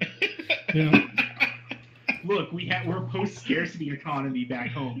trade. Yeah. Look, we're a post-scarcity economy back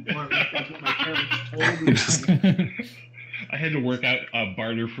home. Or that's what my parents told me. I had to work out a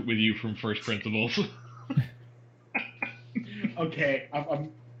barter with you from first principles. Okay,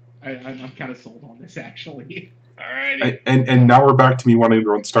 I'm kind of sold on this actually. Alrighty. And now we're back to me wanting to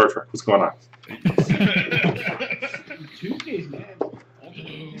run Star Trek. What's going on? Tuesdays, man.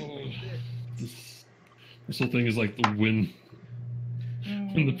 This whole thing is like the when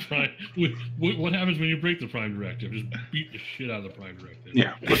the prime. What happens when you break the prime directive? Just beat the shit out of the prime directive.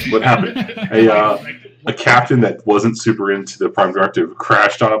 Yeah. What happened? A captain that wasn't super into the prime directive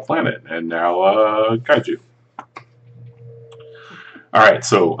crashed on a planet, and now kaiju. All right,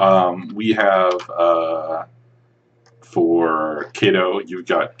 so we have for Kato, you've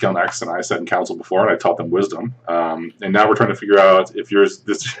got Gelnax, and I sat in council before, and I taught them wisdom. And now we're trying to figure out if yours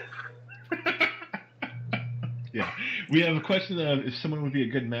this. Yeah, we have a question of if someone would be a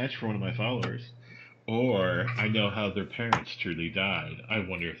good match for one of my followers, or I know how their parents truly died. I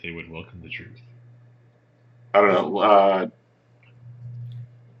wonder if they would welcome the truth. I don't know.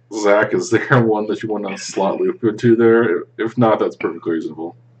 Zach, is there one that you want to slot loop into there? If not, that's perfectly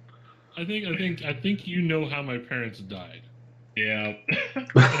reasonable. I think you know how my parents died. Yeah.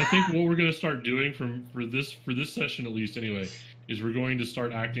 I think what we're going to start doing for this session at least anyway is we're going to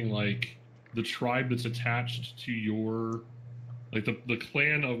start acting like the tribe that's attached to your, like the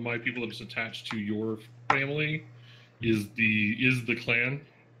clan of my people that's attached to your family is the clan,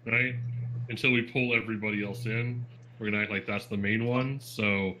 right? Until we pull everybody else in, we're gonna act like that's the main one.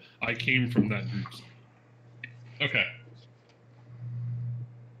 So I came from that group. Okay.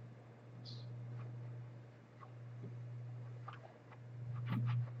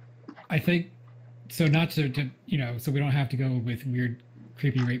 I think so. Not to so we don't have to go with weird,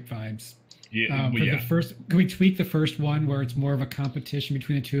 creepy rape vibes. Yeah. The first, can we tweak the first one where it's more of a competition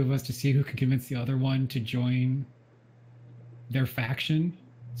between the two of us to see who can convince the other one to join their faction?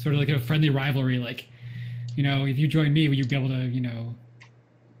 Sort of like a friendly rivalry, like, if you join me, will you be able to,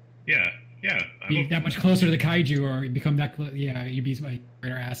 Yeah. be that much closer to the kaiju, or become that? Yeah, you'd be my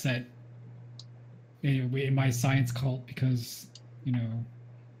greater asset in my science cult because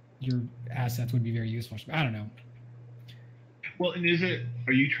your assets would be very useful. I don't know. Well, and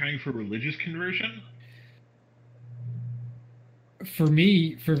are you trying for religious conversion? For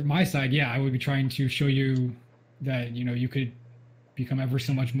me, for my side, yeah, I would be trying to show you that, you could become ever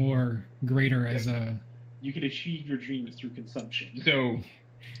so much more greater as a... You can achieve your dreams through consumption. So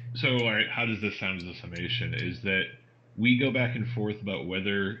all right, how does this sound as a summation? Is that we go back and forth about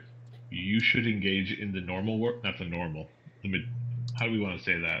whether you should engage in the normal work, not the normal. How do we want to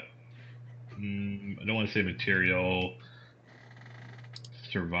say that? I don't want to say material...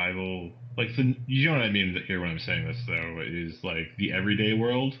 survival, like you know what I mean here when I'm saying this though, is like the everyday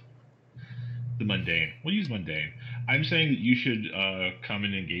world, the mundane. We'll use mundane. I'm saying that you should come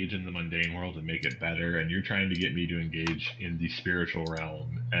and engage in the mundane world and make it better, and you're trying to get me to engage in the spiritual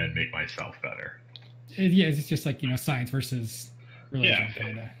realm and make myself better. Yeah, it's just like science versus religion,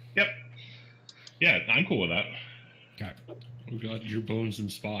 kind of. Yep. Yeah, I'm cool with that. Okay. Oh God, your bones and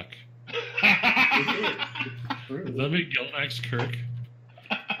Spock. True. Does that make Gelnax Kirk?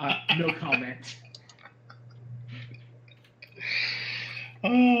 No comment.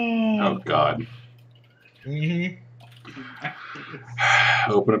 Oh God. Mm-hmm.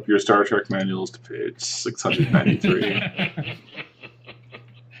 Open up your Star Trek manuals to page 693.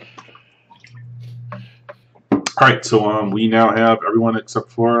 All right, so we now have everyone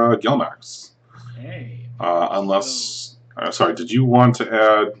except for Gelnax. Hey. Unless, sorry, did you want to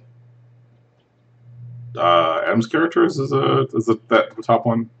add Adam's characters as the top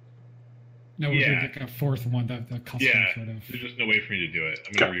one? No, we're doing like a fourth one, the custom sort of. There's just no way for me to do it.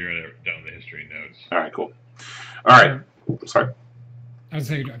 I'm going to rewrite it down the history notes. All right, cool. All right, sorry. I was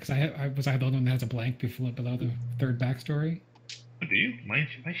saying, because I the only one that has a blank below the third backstory. Oh, do you? Mine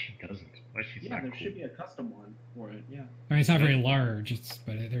she doesn't. Why she's Yeah, there cool. should be a custom one for it. Yeah. I mean, it's not very large,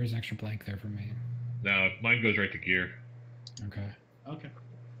 but there is an extra blank there for me. No, mine goes right to gear. Okay. Okay.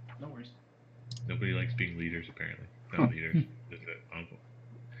 No worries. Nobody likes being leaders, apparently. Not leaders. That's it. Uncle.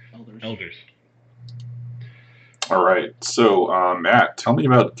 Elders. All right. So, Matt, tell me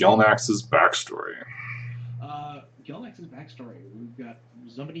about Gelnax's backstory. Gelnax's backstory. We've got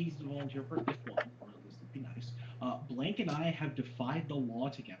somebody's to volunteer for this one, or at least it'd be nice. Blank and I have defied the law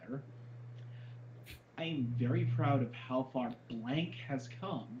together. I am very proud of how far Blank has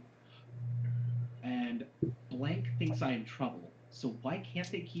come, and Blank thinks I am trouble. So why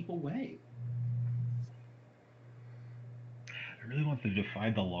can't they keep away? I really want the defy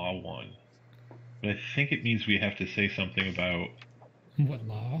the law one, but I think it means we have to say something about. What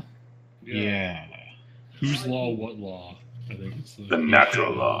law? Yeah. Whose law? What law? I think it's The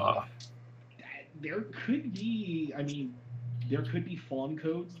natural law. There could be, there could be fawn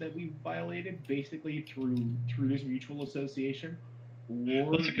codes that we've violated, basically through this mutual association,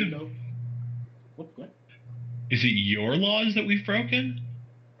 or That's a good- what? Is it your laws that we've broken?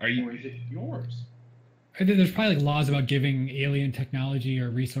 Are you? Or is it yours? I think there's probably like laws about giving alien technology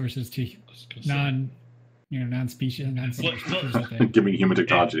or resources to non-species, non-species. I think. Giving human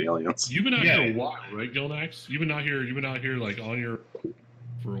technology to aliens. You've been out Yeah. here a while, right, Gilnax? You've been out here like on your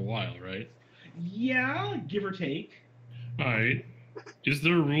for a while, right? Yeah, give or take. All right. Is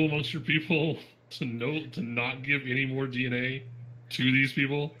there a rule amongst your people to not give any more DNA to these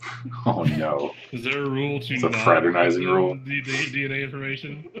people? Oh no. Is there a rule to It's a not fraternizing give them rule. the DNA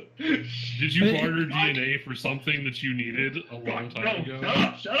information? Did you barter DNA for something that you needed a long time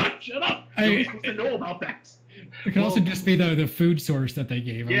ago? Shut up! Nobody's supposed to know about that. It could also just be the food source that they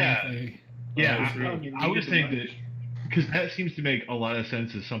gave. Yeah. Yeah, Oh, I was saying that because that seems to make a lot of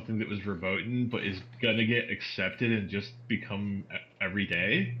sense as something that was verboten, but is gonna get accepted and just become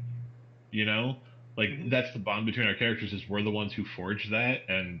everyday. You know, like that's the bond between our characters is we're the ones who forged that,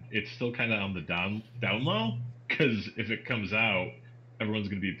 and it's still kind of on the down low because if it comes out, everyone's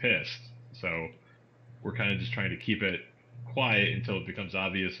gonna be pissed. So we're kind of just trying to keep it quiet until it becomes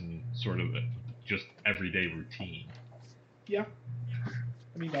obvious and sort of just everyday routine. Yeah.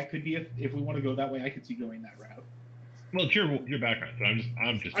 That could be if we want to go that way. I could see going that route. Well, it's your background, but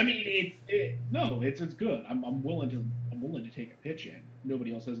I'm just. It's good. I'm willing to take a pitch in.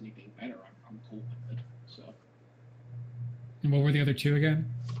 Nobody else has anything better. I'm cool with it. So. And what were the other two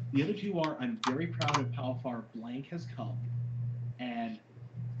again? The other two are I'm very proud of how far Blank has come, and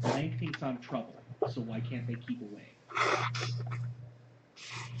Blank thinks I'm trouble. So why can't they keep away?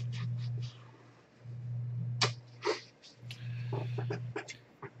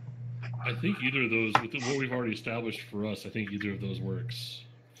 I think either of those, with what we've already established for us, I think either of those works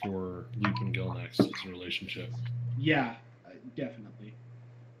for Luke and Gelnax's relationship. Yeah, definitely.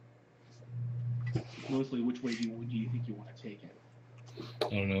 Mostly, which way do you think you want to take it? I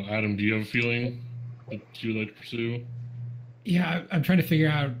don't know. Adam, do you have a feeling that you would like to pursue? Yeah, I'm trying to figure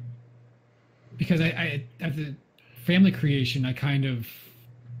out because I at the family creation, I kind of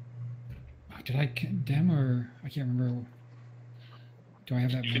did I condemn or I can't remember. Do I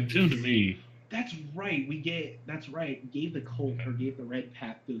have that? You condemned me. That's right. That's right. Gave the cult or gave the Red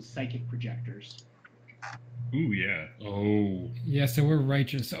Path those psychic projectors. Ooh, yeah. Oh. Yeah, so we're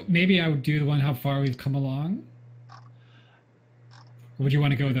righteous. So maybe I would do the one how far we've come along. Or would you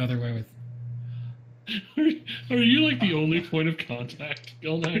want to go the other way with? Are you like the only point of contact,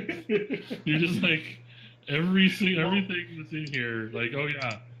 Gelnax? You're just like everything that's in here. Like, oh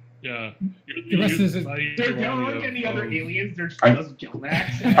yeah. The rest is There aren't any other aliens. There's I- just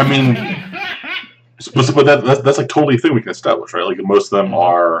Gelnax. I mean, but that's like totally a thing we can establish, right? Like most of them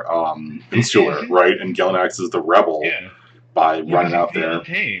are insular, right? And Gelnax is the rebel Yeah. by running out He's there,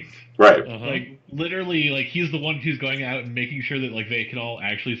 untamed. right? Uh-huh. Like literally, like he's the one who's going out and making sure that like they can all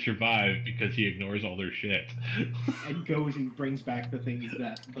actually survive because he ignores all their shit. And goes and brings back the things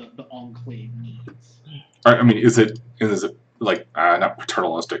that the Enclave needs. I mean, is it like not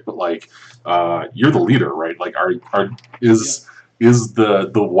paternalistic, but like you're the leader, right? Like, is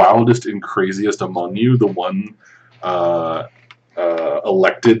the wildest and craziest among you the one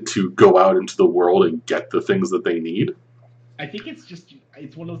elected to go out into the world and get the things that they need? I think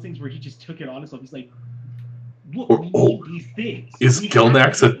it's one of those things where he just took it on himself. He's like, look, Or- we oh, need these things. Is We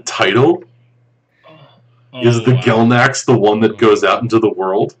Gelnax have a title? Is the wow. Gelnax the one that goes out into the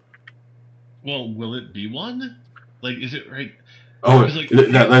world? Well, will it be one? Like, is it right? Oh, It's like-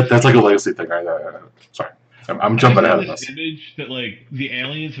 that's like a legacy thing. Sorry, I'm jumping ahead of this this. image that like the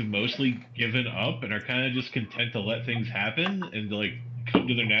aliens have mostly given up and are kind of just content to let things happen and like come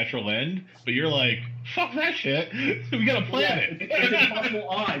to their natural end, but you're like, fuck that shit. We got a planet. It's impossible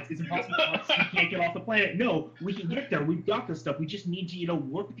odds. It's impossible odds. We can't get off the planet. No, we can get there. We've got this stuff. We just need to,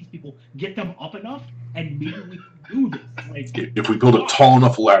 work with these people, get them up enough, and maybe we can do this. Like, if we build a tall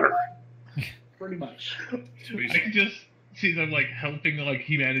enough ladder. Pretty much. I can just see them like helping like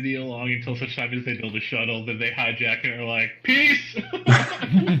humanity along until such time as they build a shuttle, then they hijack and are like, peace.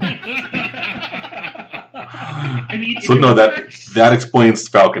 I mean, So no, that explains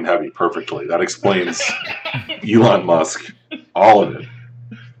Falcon Heavy perfectly. That explains Elon Musk, all of it.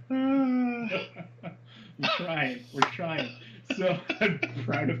 We're trying. So I'm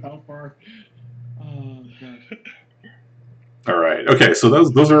proud of how far. Oh god. All right. Okay. So that's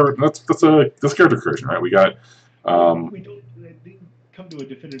character creation, right? We got. We didn't come to a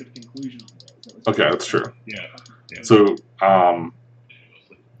definitive conclusion on those. Okay, that's true. Yeah. So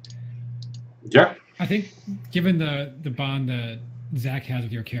yeah. I think, given the bond that Zach has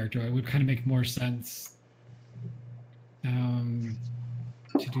with your character, it would kind of make more sense to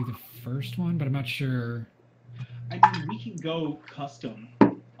do the first one, but I'm not sure. I mean, we can go custom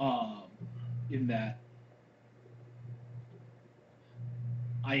in that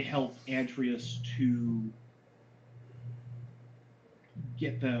I help Andreas to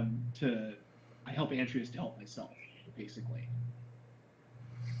get them to. I help Andreas to help myself, basically.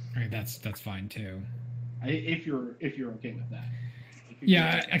 All right, that's fine too. If you're okay with that.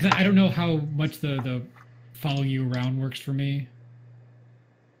 Yeah, I don't know how much the following you around works for me.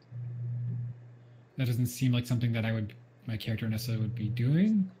 That doesn't seem like something that my character necessarily would be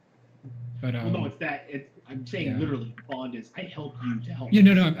doing. But well, no, it's that. I'm saying literally, bond is I help you to help. Yeah,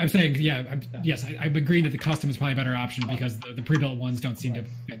 no, I'm saying yes. I'm agreeing that the custom is probably a better option because the pre-built ones don't seem to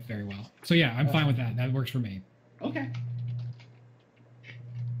fit very well. So yeah, I'm fine with that. That works for me. Okay.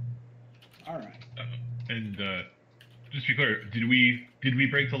 All right. And just to be clear, did we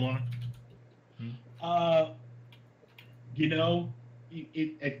break the law?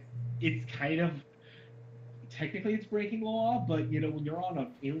 It's kind of technically it's breaking law, but when you're on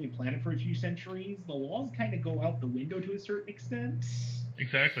an alien planet for a few centuries, the laws kind of go out the window to a certain extent.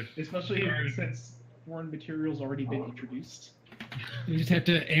 Exactly. Especially since foreign material's already been introduced. You just have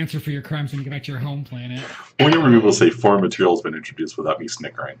to answer for your crimes when you get back to your home planet. Well, whenever people say foreign material has been introduced without me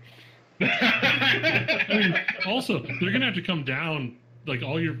snickering. I mean, also, they're going to have to come down. Like,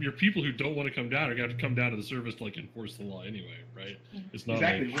 all your people who don't want to come down are going to have to come down to the service to, enforce the law anyway, right? It's not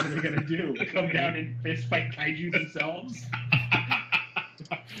exactly. What are they going to do? Come down and fist fight kaiju themselves?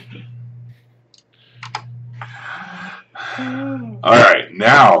 All right,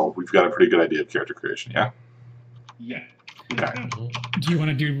 now we've got a pretty good idea of character creation, yeah? Yeah. Okay. Do you want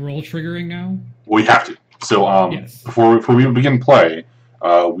to do role triggering now? We have to. So Yes. before we begin play,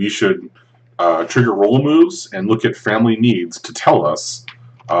 we should trigger roll moves and look at family needs to tell us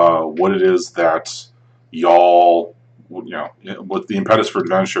what it is that y'all, what the impetus for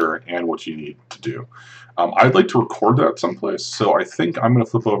adventure and what you need to do. I'd like to record that someplace, so I think I'm going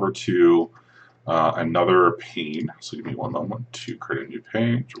to flip over to another pane. So give me one moment to create a new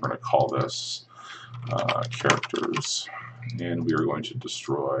page. We're going to call this characters, and we are going to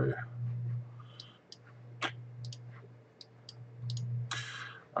destroy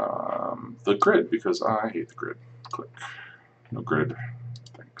the grid because I hate the grid. Click. No grid.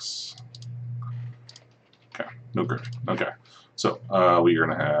 Thanks. Okay. No grid. Okay. So we are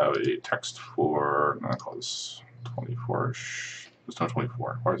going to have a text for, I'm going to call this 24-ish. There's no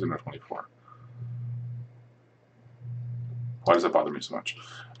 24. Why is there no 24? Why does that bother me so much?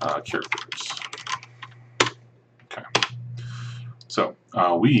 Characters. Okay. So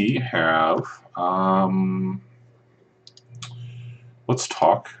we have, let's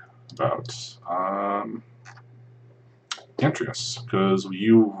talk about Andreas, because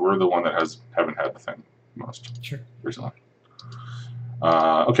you were the one that haven't had the thing most recently.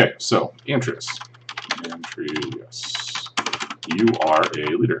 Okay, so Andreas, you are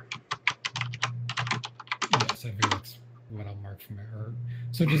a leader. Yes, I figure that's what I'll mark from it.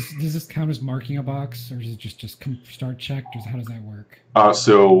 So does this count as marking a box, or does it just start checked, or how does that work?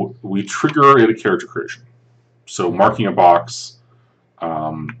 So we trigger it a character creation. So marking a box.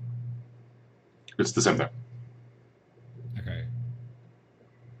 It's the same thing. Okay.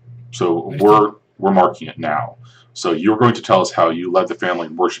 So we're marking it now. So you're going to tell us how you led the family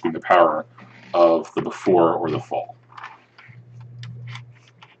in worshiping the power of the before or the fall.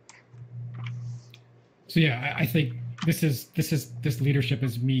 So yeah, I think this leadership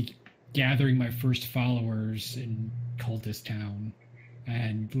is me gathering my first followers in Cultist Town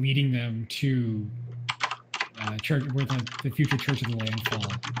and leading them to church where the future Church of the Landfall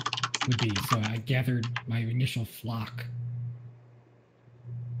would be. So I gathered my initial flock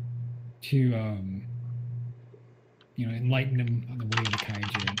to enlighten him on the way of the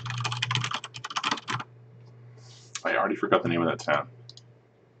kaiju. I already forgot the name of that town.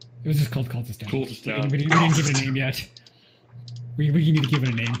 It was just called Cultist Town. Cultist Town. We didn't give it a name yet. We need to give it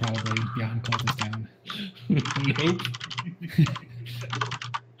a name probably beyond Cultist Town. Nope.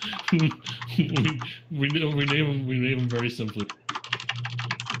 we name them very simply.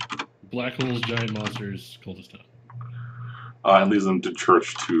 Black holes, giant monsters, Cultist Town. And leads them to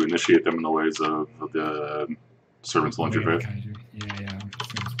church to initiate them in the ways of the servants of Lundry Faith. Kaiju. Yeah.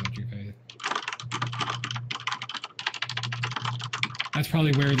 Servants of Lundry Faith. That's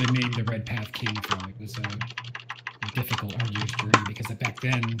probably where the name The Red Path came from. It was a difficult, arduous journey because back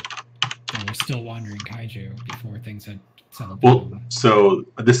then there were still wandering kaiju before things had settled down. Well, so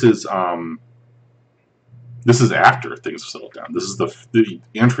this is after things have settled down. This is the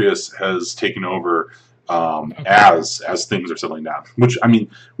Antreus has taken over Okay. as things are settling down. Which, I mean,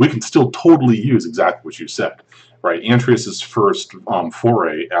 we can still totally use exactly what you said, right? Antreus's first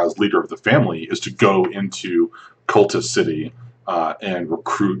foray as leader of the family is to go into Cultist City and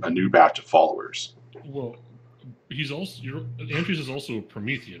recruit a new batch of followers. Well, Andrews is also a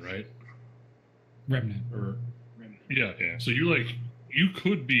Promethean, right? Remnant. Or yeah. So you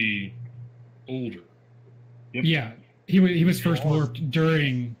could be older. Yep. Yeah, he was first warped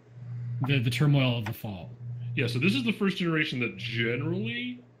during the turmoil of the fall. Yeah, so this is the first generation that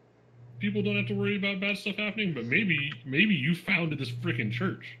generally people don't have to worry about bad stuff happening, but maybe you founded this freaking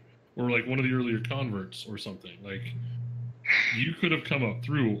church or like one of the earlier converts or something. Like you could have come up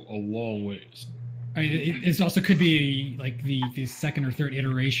through a long ways. It also could be like the second or third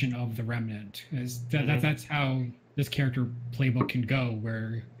iteration of the Remnant. That's how this character playbook can go,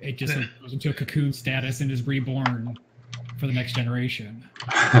 where it just goes into a cocoon status and is reborn for the next generation.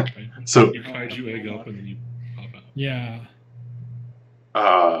 So you kaiju egg up and then you pop out. Yeah.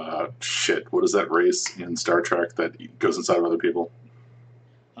 Shit. What is that race in Star Trek that goes inside of other people?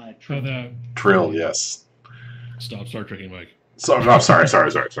 So the Trill. Yes. Stop Star Trekking, Mike. So no, sorry.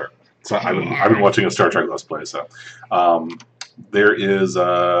 So I've been watching a Star Trek Let's Play. So there is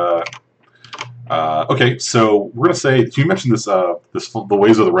okay. So we're gonna say you mentioned this the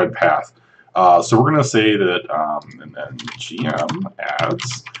ways of the Red Path. So we're gonna say that and then GM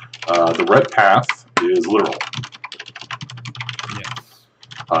adds the Red Path is literal. yes.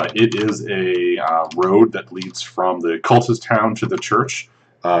 It is a road that leads from the cultist town to the church,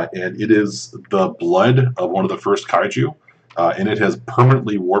 and it is the blood of one of the first kaiju, and it has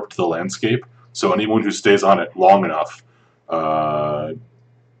permanently warped the landscape. So anyone who stays on it long enough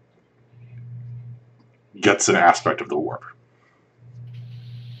gets an aspect of the warp.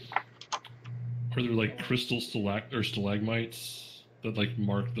 Are there like crystal stalagmites that like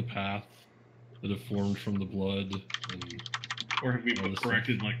mark the path that have formed from the blood? Or have we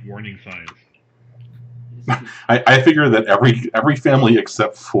corrected like warning signs? I figure that every family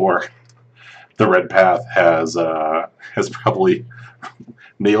except for the Red Path has probably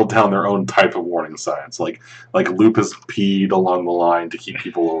nailed down their own type of warning signs. Like Lupus peed along the line to keep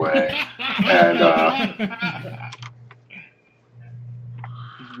people away, and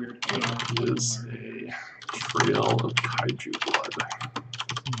is a trail of kaiju blood that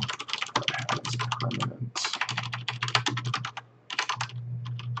has permanent.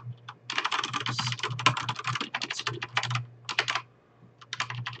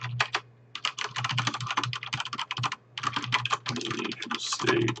 Need to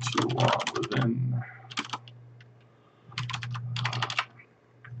stay too long within.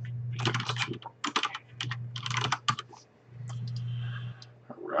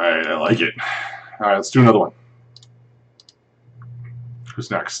 Alright, I like it. Alright, let's do another one.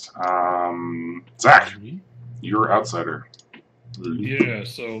 Who's next? Zach, you're outsider. Yeah,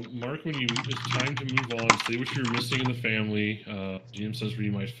 so Mark, when it's time to move on, say what you're missing in the family. GM says where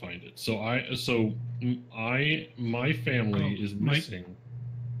you might find it. My family is missing.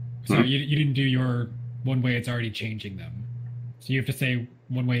 So you didn't do your one way it's already changing them. So you have to say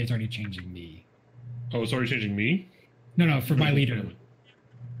one way it's already changing me. Oh, it's already changing me? No, for my leader.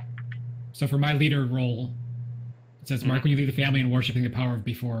 So for my leader role, it says, Mark, when you leave the family and worshiping the power of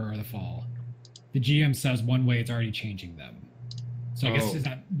before or the fall. The GM says one way it's already changing them. So I guess is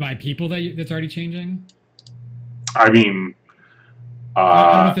that by people that's already changing? I mean,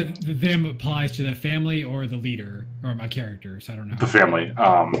 I don't know if the them applies to the family or the leader or my characters. I don't know. the family.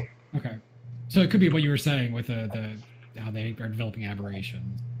 Okay, so it could be what you were saying with the how they are developing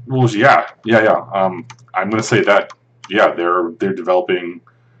aberrations. Well, yeah. I'm going to say that. Yeah, they're developing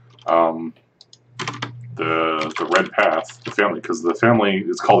the Red Path, the family, because the family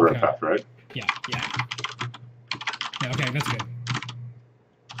is called the Red Path, right? Yeah. Okay, that's good.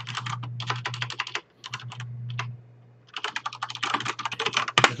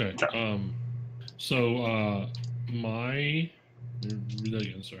 Okay. Okay. So read that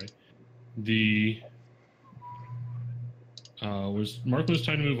again. Sorry. The Mark when it's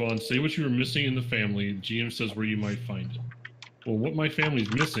time to move on. Say what you were missing in the family. The GM says where you might find it. Well, what my family's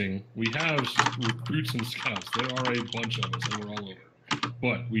missing, we have recruits and scouts. There are a bunch of us, and we're all over.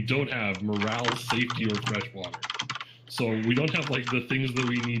 But we don't have morale, safety, or fresh water. So we don't have like the things that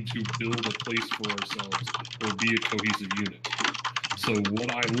we need to build a place for ourselves or be a cohesive unit. So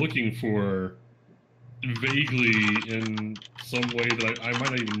what I'm looking for, vaguely in some way that I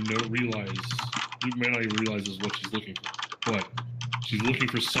might not even realize, you may not even realize is what she's looking for. But she's looking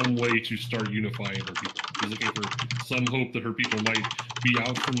for some way to start unifying her people. She's looking for some hope that her people might be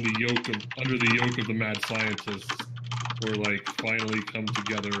out from under the yoke of the mad scientists, or like finally come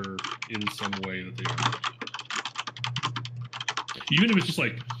together in some way that they are. Even if it's just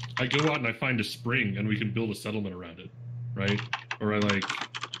like I go out and I find a spring and we can build a settlement around it, right? Or I like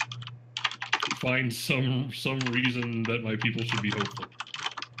find some reason that my people should be hopeful.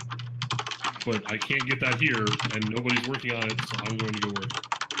 But I can't get that here, and nobody's working on it, so I'm going to go work.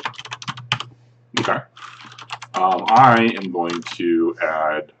 Okay. I am going to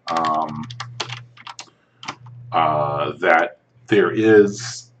add that there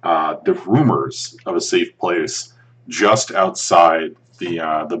is the rumors of a safe place just outside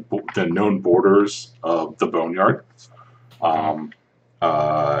the known borders of the boneyard, and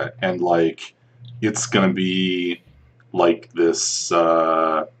like it's gonna be like this.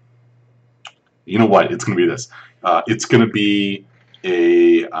 You know what? It's gonna be this. It's gonna be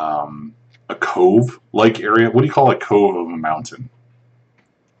a cove-like area. What do you call a cove of a mountain?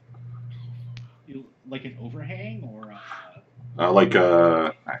 Like an overhang, or Like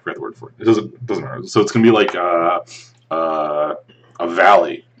I forgot the word for it. It doesn't matter. So it's gonna be like a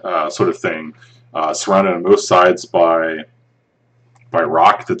valley sort of thing, surrounded on both sides by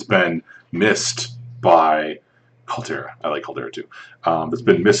rock that's been missed by caldera. I like caldera too. That's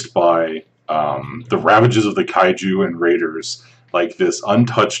been missed by the ravages of the kaiju and raiders. Like this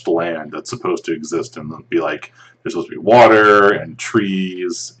untouched land that's supposed to exist, and be like there's supposed to be water and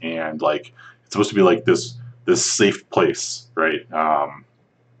trees, and like it's supposed to be like this safe place, right?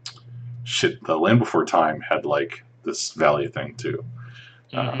 Shit, the Land Before Time had like this valley thing too.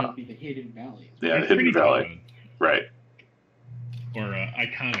 it'd be the Hidden Valley. Yeah, the Hidden Valley, right? Or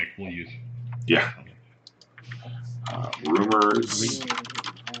iconic, we'll use. Yeah. Rumors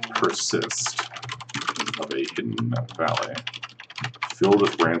persist of a hidden valley filled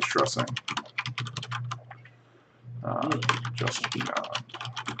with ranch dressing. Just beyond.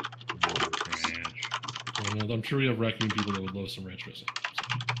 Ranch. I'm sure we have raccoon people that would love some ranch dressing.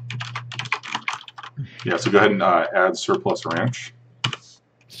 Yeah, so go ahead and add surplus ranch.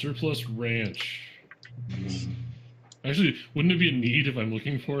 Surplus ranch. Actually, wouldn't it be a need if I'm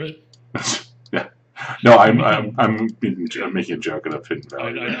looking for it? Yeah. No, I'm making a joke of Hidden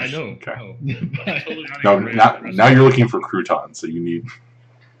Valley. I know. Okay. Oh. No, now you're looking for croutons, so you need.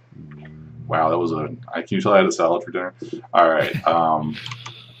 Wow, that was can you tell I had a salad for dinner? All right.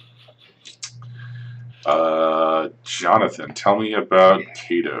 Jonathan, tell me about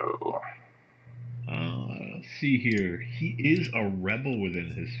Kato. Let's see here. He is a rebel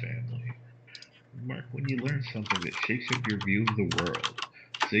within his family. Mark, when you learn something that shakes up your view of the world,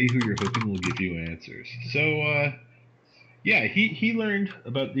 say who you're hoping will give you answers. So, yeah, he learned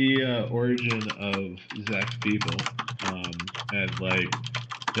about the origin of Zach's people, and like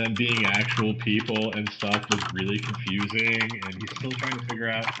them being actual people and stuff was really confusing, and he's still trying to figure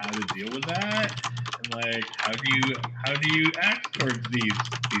out how to deal with that. And like, how do you act towards these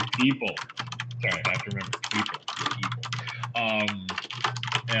people? Sorry, I have to remember people.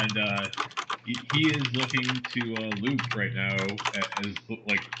 And he is looking to Luke right now as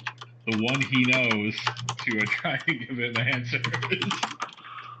like the one he knows to try to give him answers.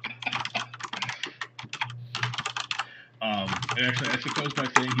 And actually, I suppose by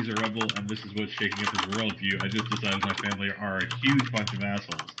saying he's a rebel and this is what's shaking up his worldview, I just decided my family are a huge bunch of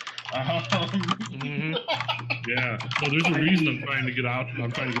assholes. Yeah. So there's a reason I'm trying to get out.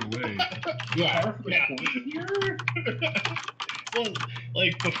 I'm trying to get away. Yeah. Well,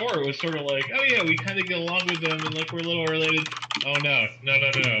 like before, it was sort of like, oh yeah, we kind of get along with them, and like we're a little related. Oh no,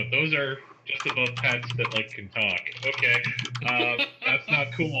 those are just above pets that like can talk. Okay, that's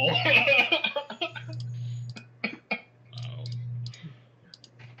not cool.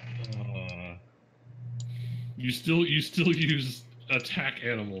 You still use attack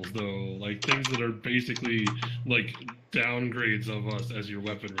animals though, like things that are basically like downgrades of us as your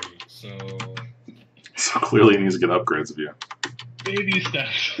weaponry. So clearly he needs to get upgrades of you. Baby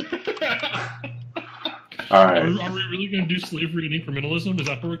steps. All right. Are we really going to do slavery and incrementalism? Is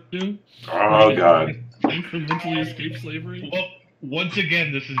that what we're doing? Oh God. Incrementally escape slavery? Well, once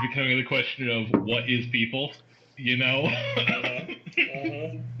again, this is becoming the question of what is people. You know.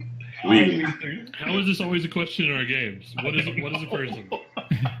 How is this always a question in our games? What is a person?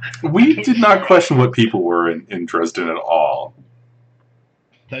 We did not question what people were in Dresden at all.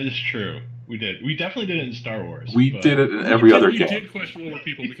 That is true. We did. We definitely did it in Star Wars. We did it in every other game. We did question what were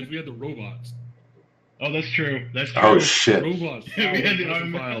people because we had the robots. Oh, that's true. That's true. Oh shit. Robots. We had the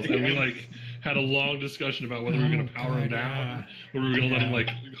files, and we had a long discussion about whether we were going to power them down, or we were going to let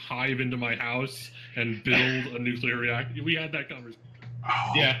them hive into my house and build a nuclear reactor. We had that conversation.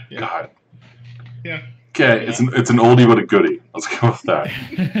 Oh, Yeah. God. Yeah. Okay, it's an oldie but a goodie. Let's go with that.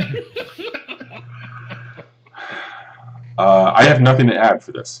 I have nothing to add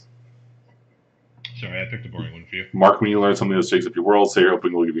for this. Sorry, I picked a boring one for you. Mark, when you learn something that shakes up your world, say you're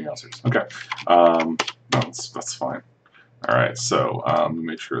open, we'll give you answers. Okay. No, that's fine. All right, so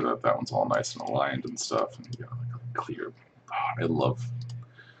make sure that one's all nice and aligned and stuff. And clear. Oh, I love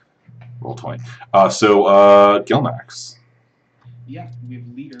Roll20. Gelnax. Yeah, we have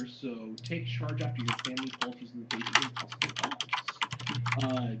leaders, so take charge after your family falters in the face of impossible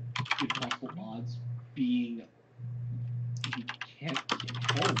odds. Impossible odds being you can't get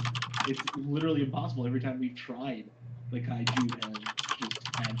home. It's literally impossible. Every time we've tried, the kaiju has just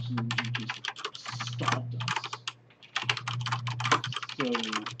absolutely just stopped us. So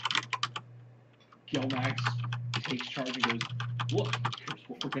Gelnax takes charge and goes, look, here's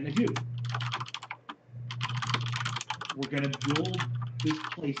what we're gonna do. We're gonna build this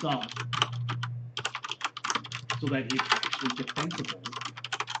place up so that it's actually defensible,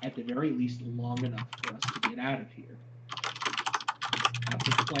 at the very least long enough for us to get out of here. That's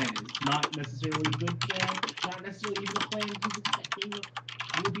what the plan is. Not necessarily a good plan, not necessarily even a plan he's expecting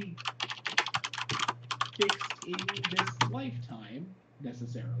will be fixed in this lifetime,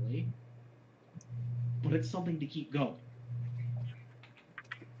 necessarily, but it's something to keep going.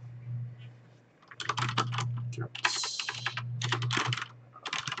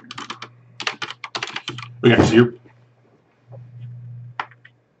 Okay, so you're... What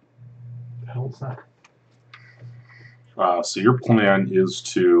the hell is that? So your plan is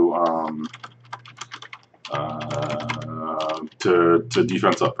to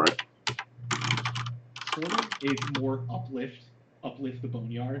defense up, right? Sort of. It's more uplift the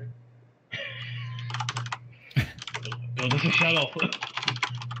boneyard. Build us a shuttle.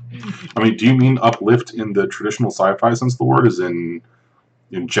 I mean, do you mean uplift in the traditional sci-fi sense of the word, as in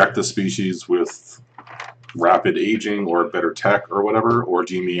inject the species with rapid aging or better tech or whatever, or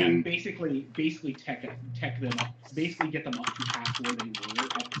do you mean basically tech them up, basically get them up to half where they were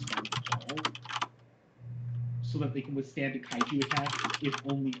at the start of the call, so that they can withstand a kaiju attack, if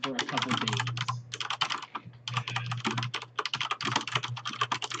only for a couple days.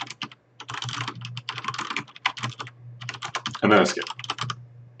 and then escape?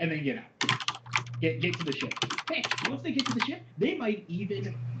 And then get out. Get to the ship. Hey, once they get to the ship, they might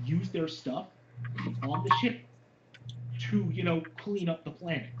even use their stuff on the ship to, clean up the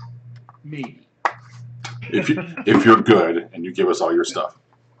planet. Maybe. If you're good and you give us all your stuff.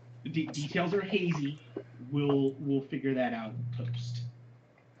 Details are hazy. We'll figure that out in post.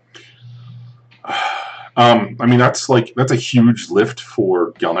 I mean, that's a huge lift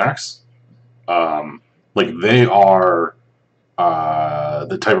for Gelnax. They are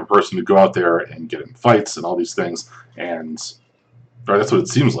the type of person to go out there and get in fights and all these things, and that's what it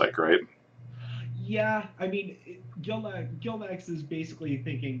seems like, right? Yeah, I mean, Gelnax is basically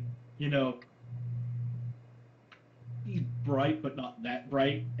thinking, he's bright but not that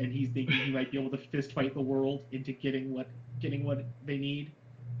bright, and he's thinking he might be able to fist fight the world into getting what they need,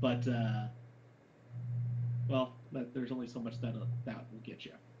 but there's only so much that will get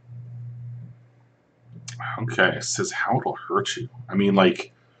you. Okay, it says how it'll hurt you. I mean,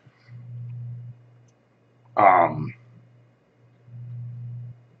 there's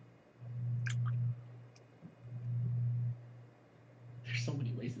so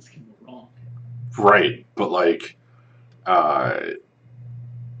many ways this can go wrong. Right, but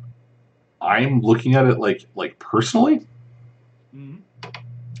I'm looking at it like personally, Mm-hmm.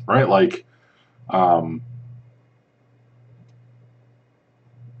 right?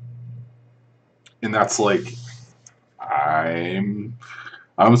 And that's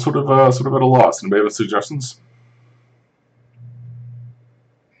I'm sort of at a loss. Anybody have any suggestions?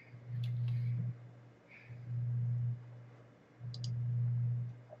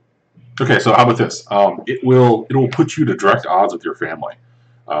 Okay, so how about this? It will put you to direct odds with your family,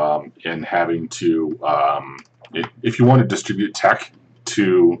 in having to, if you want to distribute tech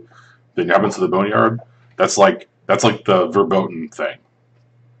to the inhabitants of the Boneyard, That's like the verboten thing.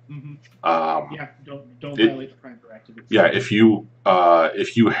 Mm-hmm. Um, Yeah, don't violate the crime directive. Yeah, if you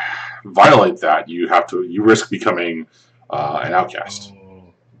violate that, you risk becoming an outcast.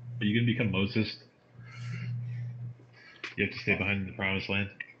 Oh, are you gonna become Moses? You have to stay behind in the promised land.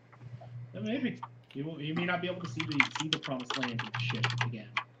 Maybe you may not be able to see the promised land and shit again.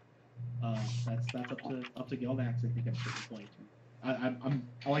 That's up to Gildax, I think, at a certain point. I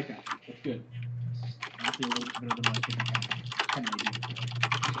like that. That's good. Honestly, a little bit better than what I think I kind of idea.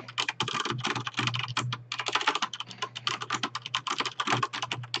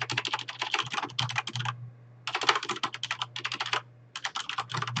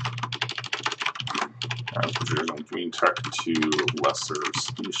 From green tech to lesser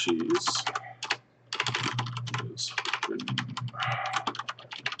species is forbidden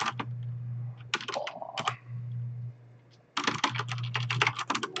law.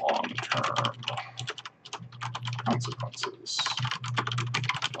 Long-term consequences.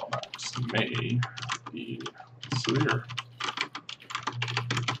 Drawbacks may be severe.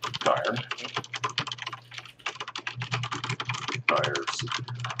 Dire, severe.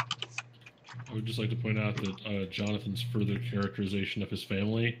 I would just like to point out that Jonathan's further characterization of his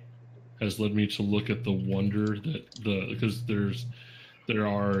family has led me to look at the wonder that because there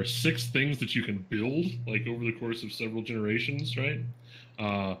are 6 things that you can build like over the course of several generations, right?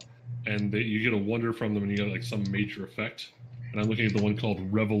 And you get a wonder from them, and you get like some major effect. And I'm looking at the one called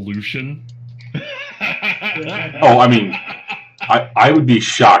Revolution. Oh, I mean, I would be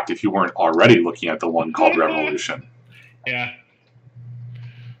shocked if you weren't already looking at the one called Revolution. Yeah.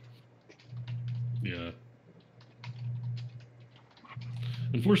 Yeah.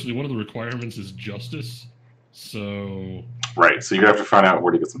 Unfortunately, one of the requirements is justice. So. Right. So you're gonna have to find out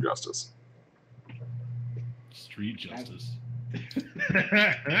where to get some justice. Street justice.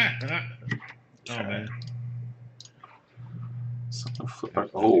 Oh man.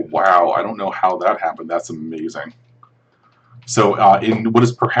 Oh wow! I don't know how that happened. That's amazing. So in what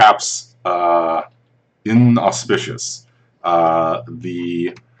is perhaps inauspicious,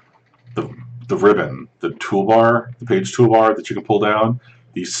 the ribbon, the toolbar, the page toolbar that you can pull down,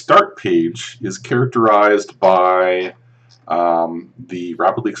 the start page is characterized by the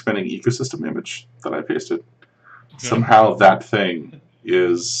rapidly expanding ecosystem image that I pasted. Okay. Somehow that thing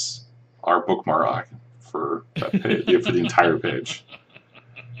is our bookmark for that page, for the entire page.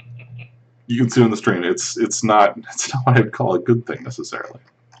 You can see on the stream. It's not what I'd call a good thing necessarily.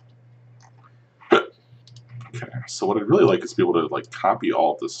 Okay, so what I'd really like is to be able to like copy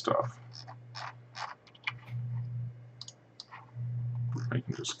all of this stuff. I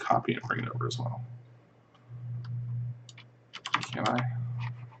can just copy and bring it over as well. Can I?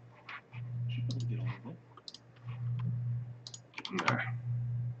 Nah.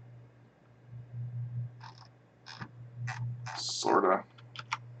 Sorta.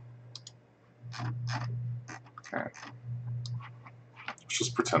 Okay. Let's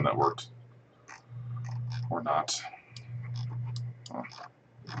just pretend that worked. Or not. Oh.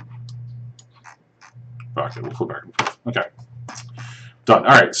 Okay, we'll flip back and forth. Okay. Done.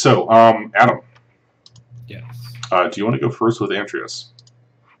 All right, so, Adam. Yes. Do you want to go first with Andreas?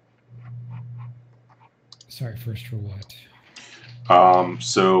 Sorry, first for what?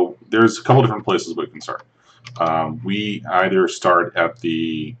 So there's a couple different places we can start. We either start at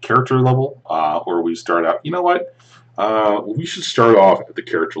the character level, or we start at, you know what? We should start off at the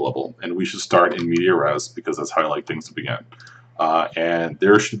character level, and we should start in media res, because that's how I like things to begin. And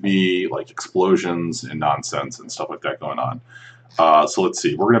there should be like explosions and nonsense and stuff like that going on. So let's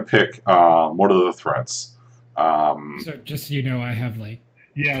see. We're going to pick what are the threats. So just so you know, I have like...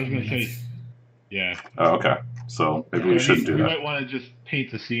 Yeah, I was going to say... Yeah. Oh, okay. So maybe we shouldn't do that. We might want to just paint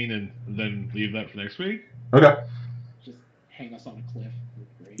the scene and then leave that for next week. Okay. Just hang us on a cliff.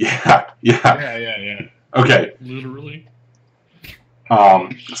 Yeah. Yeah. Okay. Literally.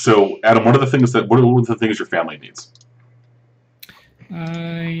 So Adam, what are the things your family needs?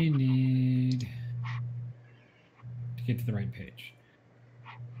 I need to get to the right page.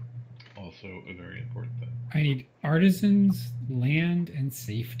 Also a very important thing. I need artisans, land, and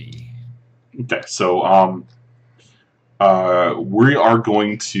safety. Okay, so we are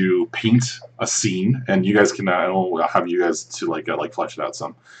going to paint a scene, and you guys can. I'll have you guys to like flesh it out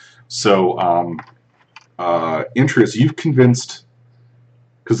some. So, interest. You've convinced,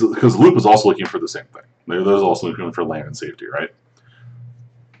 because Loop is also looking for the same thing. There's also looking for land and safety, right?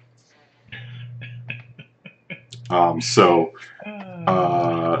 So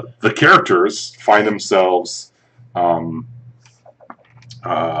the characters find themselves.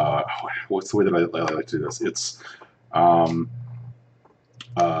 What's the way that I like to do this? It's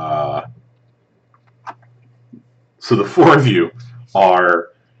So the four of you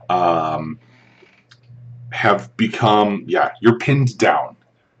are have become you're pinned down.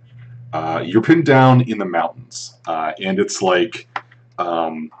 You're pinned down in the mountains, and it's like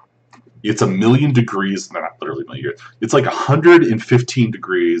it's 1,000,000 degrees. No, not literally 1,000,000. It's like 115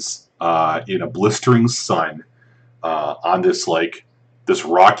 degrees in a blistering sun on this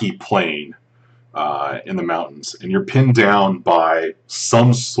rocky plain in the mountains, and you're pinned down by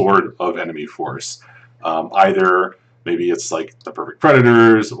some sort of enemy force. Either maybe it's like the perfect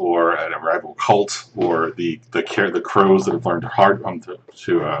predators, or an rival cult, or the crows that have learned hard to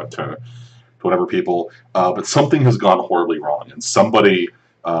whatever people. But something has gone horribly wrong, and somebody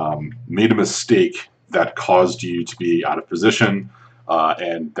made a mistake that caused you to be out of position,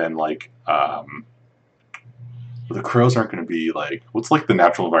 and then the crows aren't going to be like, what's like the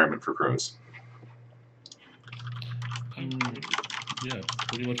natural environment for crows? Yeah,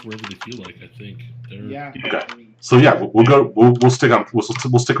 pretty much wherever they feel like. I think they're Okay. So yeah, we'll stick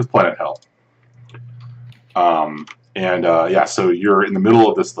with Planet Hell. So you're in the middle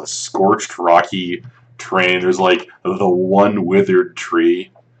of this scorched rocky terrain. There's like the one withered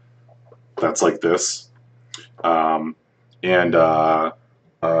tree that's like this, so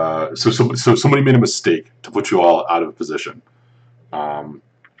somebody made a mistake to put you all out of position,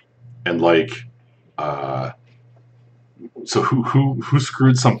 so who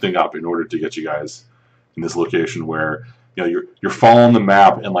screwed something up in order to get you guys in this location where you're following the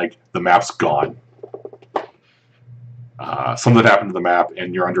map and the map's gone. Something happened to the map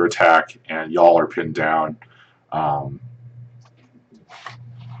and you're under attack and y'all are pinned down.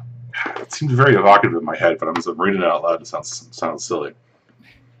 It seems very evocative in my head, but I'm reading it out loud. It sounds silly.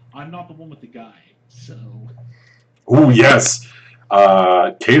 I'm not the one with the guide, so. Oh yes,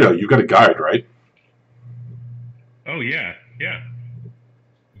 Kato, you got a guide, right? Oh yeah.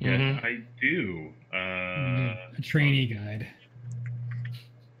 Mhm. I do. A trainee guide.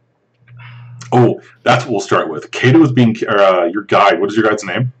 Oh, that's what we'll start with. Kato is being your guide. What is your guide's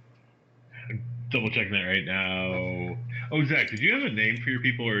name? Double checking that right now. Oh, Zach, did you have a name for your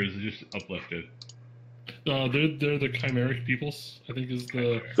people, or is it just uplifted? they're the chimeric peoples, I think is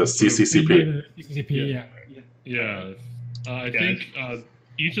the CCCP. CCCP, yeah. I think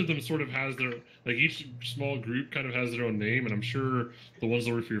each of them sort of has their, each small group kind of has their own name, and I'm sure the ones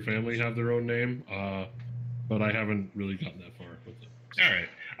that work for your family have their own name, but I haven't really gotten that far with it. All right.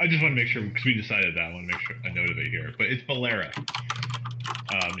 I just want to make sure, because we decided that. I want to make sure I note of it here. But it's Balera.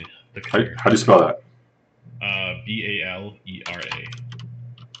 How do you spell that? Balera.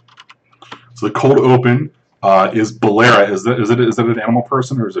 So the cold open is Balera. Is it an animal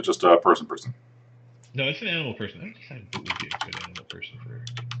person or is it just a person? No, it's an animal person. I decided it would be a good animal person for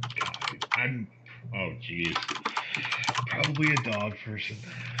guide. Oh, geez. Probably a dog person.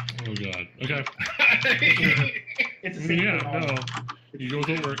 Oh god. Okay. It's a safe no. You go with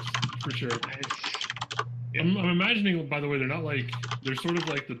what works for sure. I'm imagining, by the way, they're sort of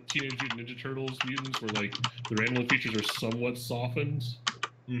like the Teenage Mutant Ninja Turtles mutants, where their animal features are somewhat softened.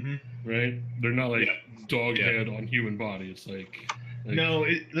 Mm-hmm. Right? They're not dog head on human body. It's no,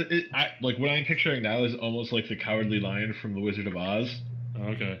 what I'm picturing now is almost like the Cowardly Lion from The Wizard of Oz.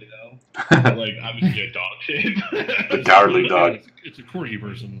 Okay. You know? Obviously a dog shape. The cowardly dog. It's a corgi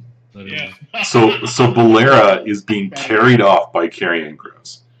person. That Yeah. So Balera is being carried off by carrion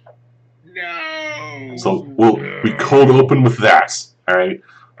crows. No. So we cold open with that. All right.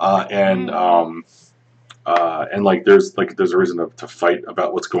 There's a reason to fight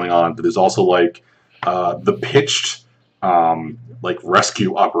about what's going on, but there's also the pitched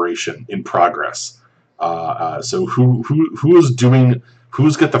rescue operation in progress. So who's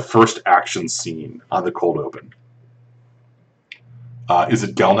got the first action scene on the cold open? Is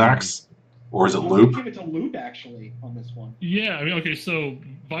it Gelnax or is it Loop? Give it to Loop actually on this one. Yeah, I mean, okay. So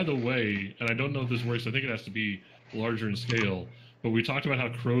by the way, and I don't know if this works. I think it has to be larger in scale. But we talked about how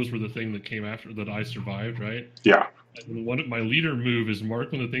crows were the thing that came after that I survived, right? Yeah. And my leader move is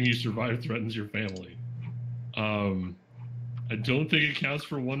mark when the thing you survived threatens your family. I don't think it counts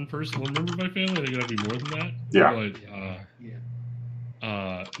for one member of my family. I think it'd be more than that. Yeah.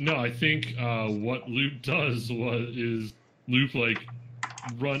 But no, I think what Loop does is Loop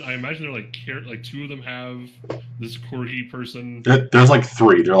run. I imagine they're two of them have this corgi person. There's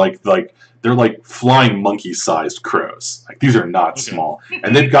three. They're flying monkey-sized crows. These are not small,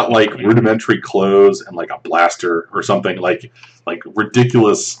 and they've got rudimentary clothes and a blaster or something like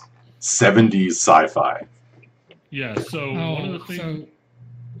ridiculous 70s sci-fi. Yeah. So one of the things.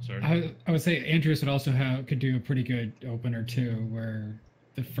 Sorry. I would say Andrews would also could do a pretty good opener too, where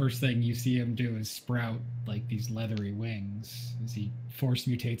the first thing you see him do is sprout these leathery wings as he force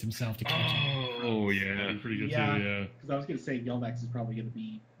mutates himself to catch him. Oh yeah. That'd be pretty good Yeah. too. Yeah. Because I was gonna say Yelmax is probably gonna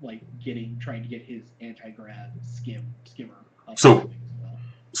be like trying to get his anti-grav skimmer up So- and running as well.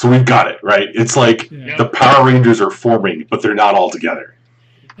 So we've got it, right? It's like Yeah. the Power Rangers are forming, but they're not all together.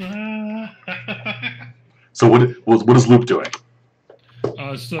 So what is Loop doing?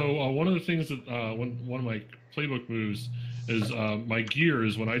 So one of the things that one of my playbook moves is my gear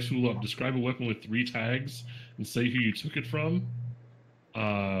is when I tool up, describe a weapon with 3 tags and say who you took it from.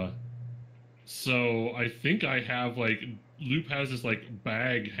 So I think I have like Loop has this like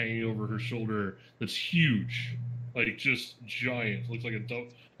bag hanging over her shoulder that's huge, like just giant. Looks like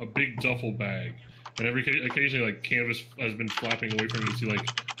a big duffel bag. And occasionally like canvas has been flapping away from me. You see like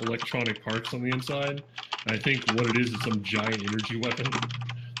electronic parts on the inside. And I think what it is some giant energy weapon.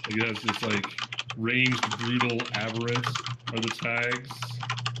 Like it has this like ranged, brutal, aberrant are the tags.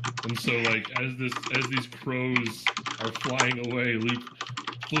 And so like as these crows are flying away, Luke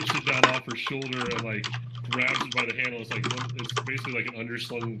flips it down off her shoulder and like grabs it by the handle. It's basically like an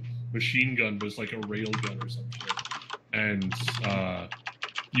underslung machine gun, but it's like a rail gun or some shit. And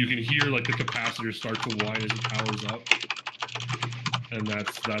you can hear like the capacitor start to whine as it powers up. And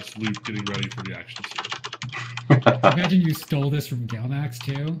that's Luke getting ready for the action scene. Imagine you stole this from Galmax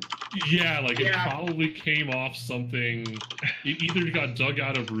too. Yeah, like it probably came off something. It either got dug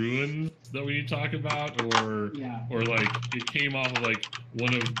out of ruins that we need to talk about, or like it came off of like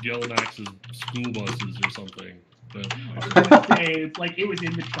one of Gelnax's school buses or something. But I was gonna say it's like it was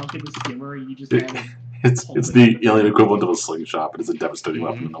in the trunk of the skimmer, and you just had it. It's the alien equivalent of a slingshot, but it's a devastating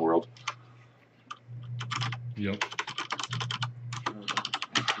weapon in the world. Yep.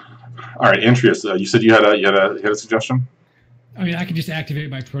 All right, Antrius, you said you had a suggestion? I mean, I could just activate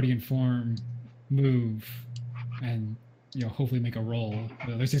my protean form move and, hopefully make a roll.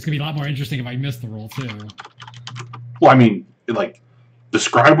 It's going to be a lot more interesting if I miss the roll, too. Well, I mean, like,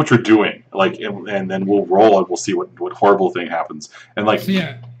 describe what you're doing, like, and then we'll roll and we'll see what horrible thing happens. And, like, So,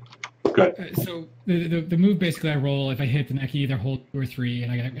 yeah. Good. So, the move, basically, I roll. If I hit, then I can either hold 2 or 3,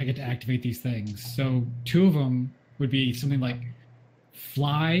 and I get to activate these things. So, 2 of them would be something like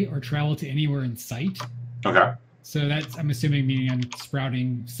fly or travel to anywhere in sight. Okay. So that's, I'm assuming, meaning I'm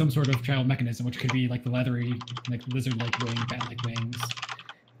sprouting some sort of child mechanism, which could be like the leathery, like lizard-like wing, bat-like wings.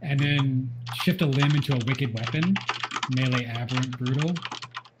 And then shift a limb into a wicked weapon, melee, aberrant, brutal.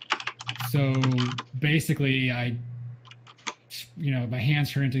 So basically, my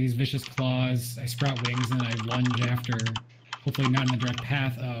hands turn into these vicious claws. I sprout wings, and then I lunge after, hopefully not in the direct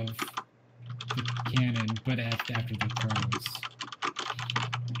path of the cannon, but after the crows.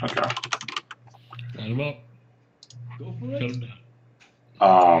 Okay. Line them up. Go for Cut it.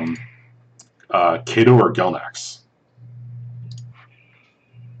 'em down. Kato or Gelnax?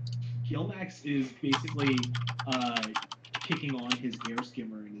 Gilmax is basically kicking on his air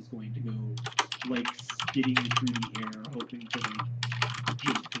skimmer and is going to go like skidding through the air, hoping to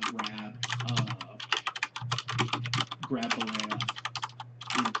just grab Balera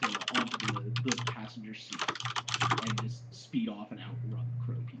onto the passenger seat and just speed off and outrun the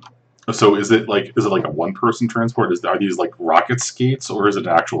crow people. So is it like a one-person transport? Are these like rocket skates, or is it an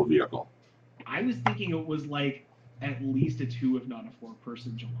actual vehicle? I was thinking it was like at least a 2, if not a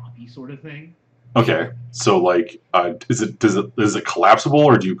 4-person jalopy sort of thing. Okay, so like, is it collapsible,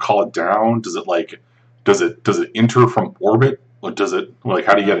 or do you call it down? Does it enter from orbit, or does it like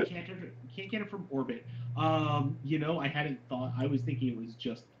how do you get it? Can't get it from orbit. I hadn't thought. I was thinking it was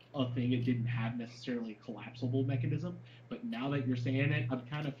just a thing. It didn't have necessarily a collapsible mechanism. But now that you're saying it, I'm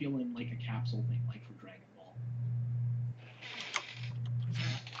kind of feeling like a capsule thing, like from Dragon Ball.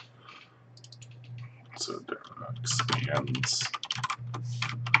 So expands.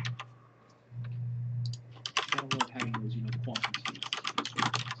 I love having those, quantum spaces.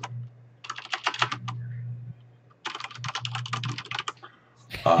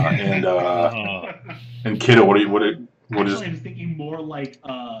 And Kato, what is? Actually, I was thinking more like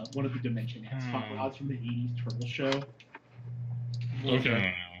one of the Dimension X hot rods from the '80s Turtle Show.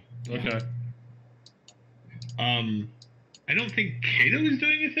 Okay. I don't think Kato is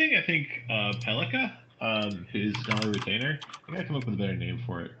doing anything. I think Pelika, his Stellar Retainer. I gotta come up with a better name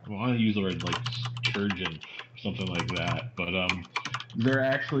for it. I want to use the word like sturgeon or something like that. But they're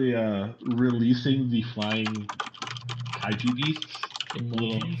actually releasing the flying kaiju beasts.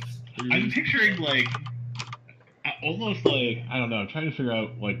 I'm picturing like almost like, I don't know, I'm trying to figure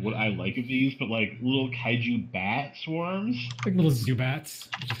out like what I like of these, but like little kaiju bat swarms. Like little Zubats.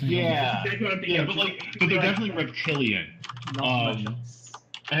 Yeah. But they're definitely reptilian.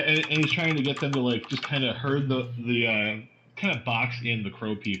 And he's trying to get them to like just kind of herd the kind of box in the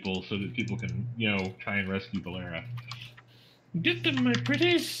crow people so that people can, try and rescue Balera. Get them, my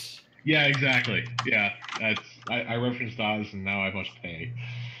pretties. Yeah, exactly. Yeah, that's I referenced Oz, and now I must pay.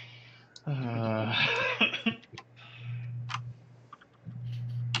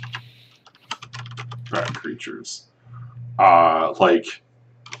 Bat creatures.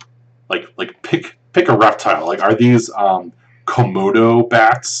 Pick a reptile. Like, are these Komodo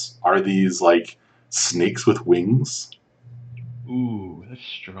bats? Are these like snakes with wings? Ooh, that's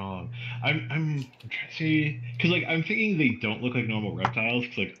strong. I'm trying to see, because like I'm thinking they don't look like normal reptiles.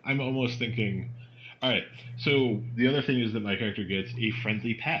 'Cause, like I'm almost thinking, all right. So the other thing is that my character gets a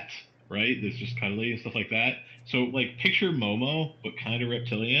friendly pet, right? That's just cuddly and stuff like that. So like picture Momo, but kind of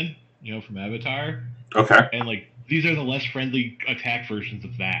reptilian, from Avatar, Okay. and like these are the less friendly attack versions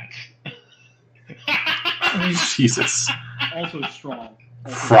of that. Jesus. Also strong.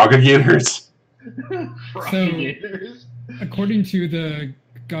 Frogagators? Frogators. According to the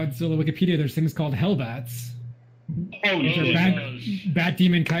Godzilla Wikipedia, there's things called hellbats, Oh, which are bat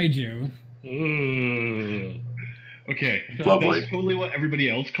demon kaiju. Okay, Lovely. that's totally what everybody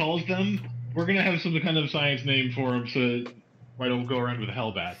else calls them. We're gonna have some kind of science name for them, so I don't go around with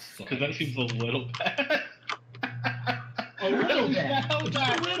hellbats, because that seems a little bad. A little bit. Just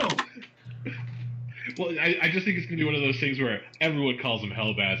a little. Well, I just think it's gonna be one of those things where everyone calls them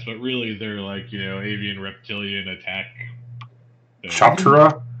hellbats, but really they're like avian reptilian attack.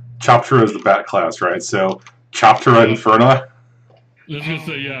 Choptera? Choptera is the bat class, right? So Choptera Inferna? I was gonna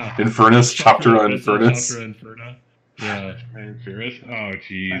say, yeah. Infernus? Choptera Infernus? Choptera Inferna. Yeah. Infernus? Oh,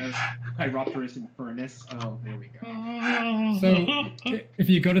 jeez. Chiropterus Infernus. Oh, there we go. So, if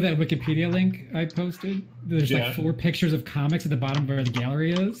you go to that Wikipedia link I posted, there's like 4 pictures of comics at the bottom where the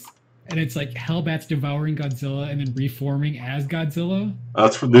gallery is, and it's like hellbats devouring Godzilla and then reforming as Godzilla.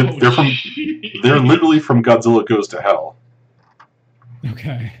 That's from they're literally from Godzilla Goes to Hell.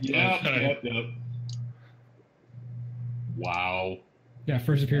 Okay. Yep. Wow. Yeah,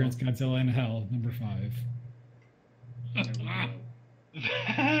 first appearance Godzilla in Hell, number 5. That's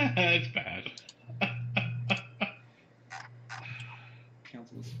bad.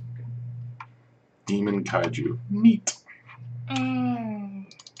 Council is good. Demon Kaiju. Neat.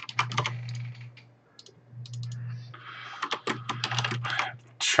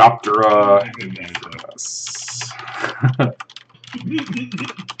 Choptera Infernus.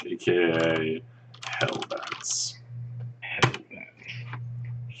 AKA Hellbats.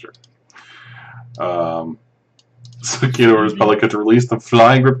 Sure. Cicador is probably going to release the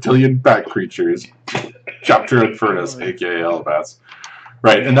flying reptilian bat creatures. Choptera Infernus, aka Hellbats.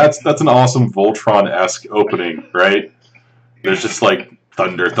 Right, and that's an awesome Voltron-esque opening, right? There's just like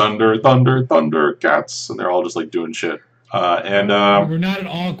thunder, thunder, thunder, thunder, cats, and they're all just like doing shit. We're not at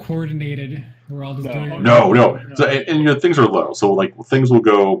all coordinated. We're all just doing. No. So, and things are low, so like things will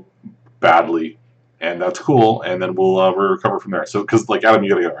go badly, and that's cool, and then we'll recover from there. So, because like Adam, you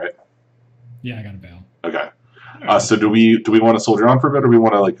gotta go, right? Yeah, I gotta bail. Okay. So do we want to soldier on for a bit, or do we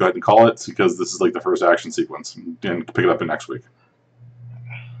want to like go ahead and call it because this is like the first action sequence and pick it up in next week?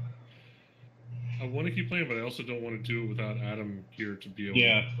 I want to keep playing, but I also don't want to do it without Adam here to be able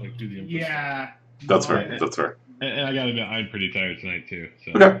to like do the input. Yeah. That's fair. That's fair. And I gotta admit, I'm pretty tired tonight too.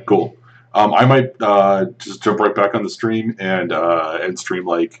 So. Okay, cool. I might just jump right back on the stream and stream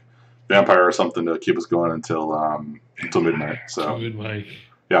like Vampire or something to keep us going until midnight. So good, Mike.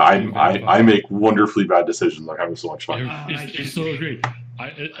 Yeah, I make wonderfully bad decisions. I'm having so much fun. It's so great.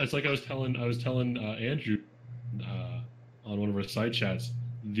 It's like I was telling Andrew on one of our side chats.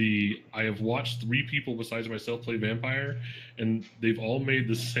 I have watched 3 people besides myself play Vampire, and they've all made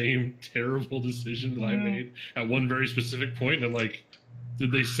the same terrible decision that I made at one very specific point. And I'm like,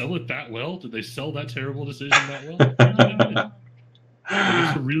 did they sell it that well? Did they sell that terrible decision that well?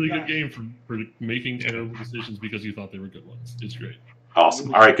 It's a really good game for making terrible decisions because you thought they were good ones. It's great.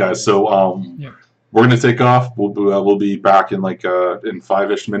 Awesome. All right, guys. So we're gonna take off. We'll be back in like in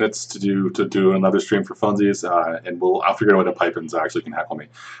 5-ish minutes to do another stream for funsies, and I'll figure out a way to pipe in so actually can heckle me.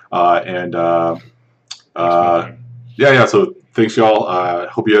 Yeah. So thanks, y'all.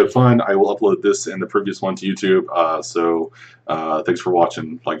 Hope you had fun. I will upload this and the previous one to YouTube. So thanks for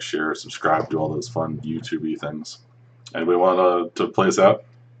watching. Like, share, subscribe, do all those fun YouTube-y things. Anybody want to play us out?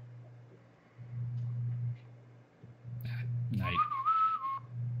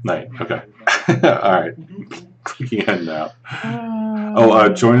 Night. Okay. All right. Clicking in now.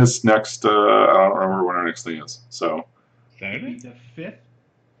 Join us next. I don't remember when our next thing is. So. Saturday? The 5th?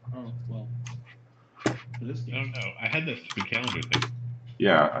 Oh, well. For this game. I don't know. I had this stupid calendar thing.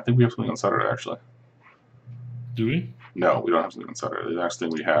 Yeah, I think we have something on Saturday, actually. Do we? No, we don't have something on Saturday. The next thing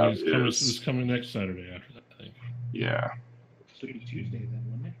we have it's coming next Saturday after that, I think. Yeah. So it'll be Tuesday then,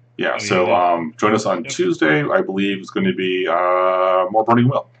 wouldn't it? Yeah, join us on Tuesday. I believe it's going to be more Burning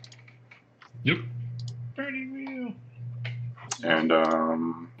Wheel. Yep. Burning wheel. And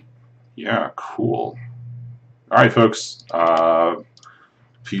yeah, cool. All right, folks.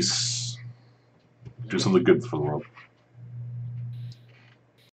 Peace. Do something good for the world.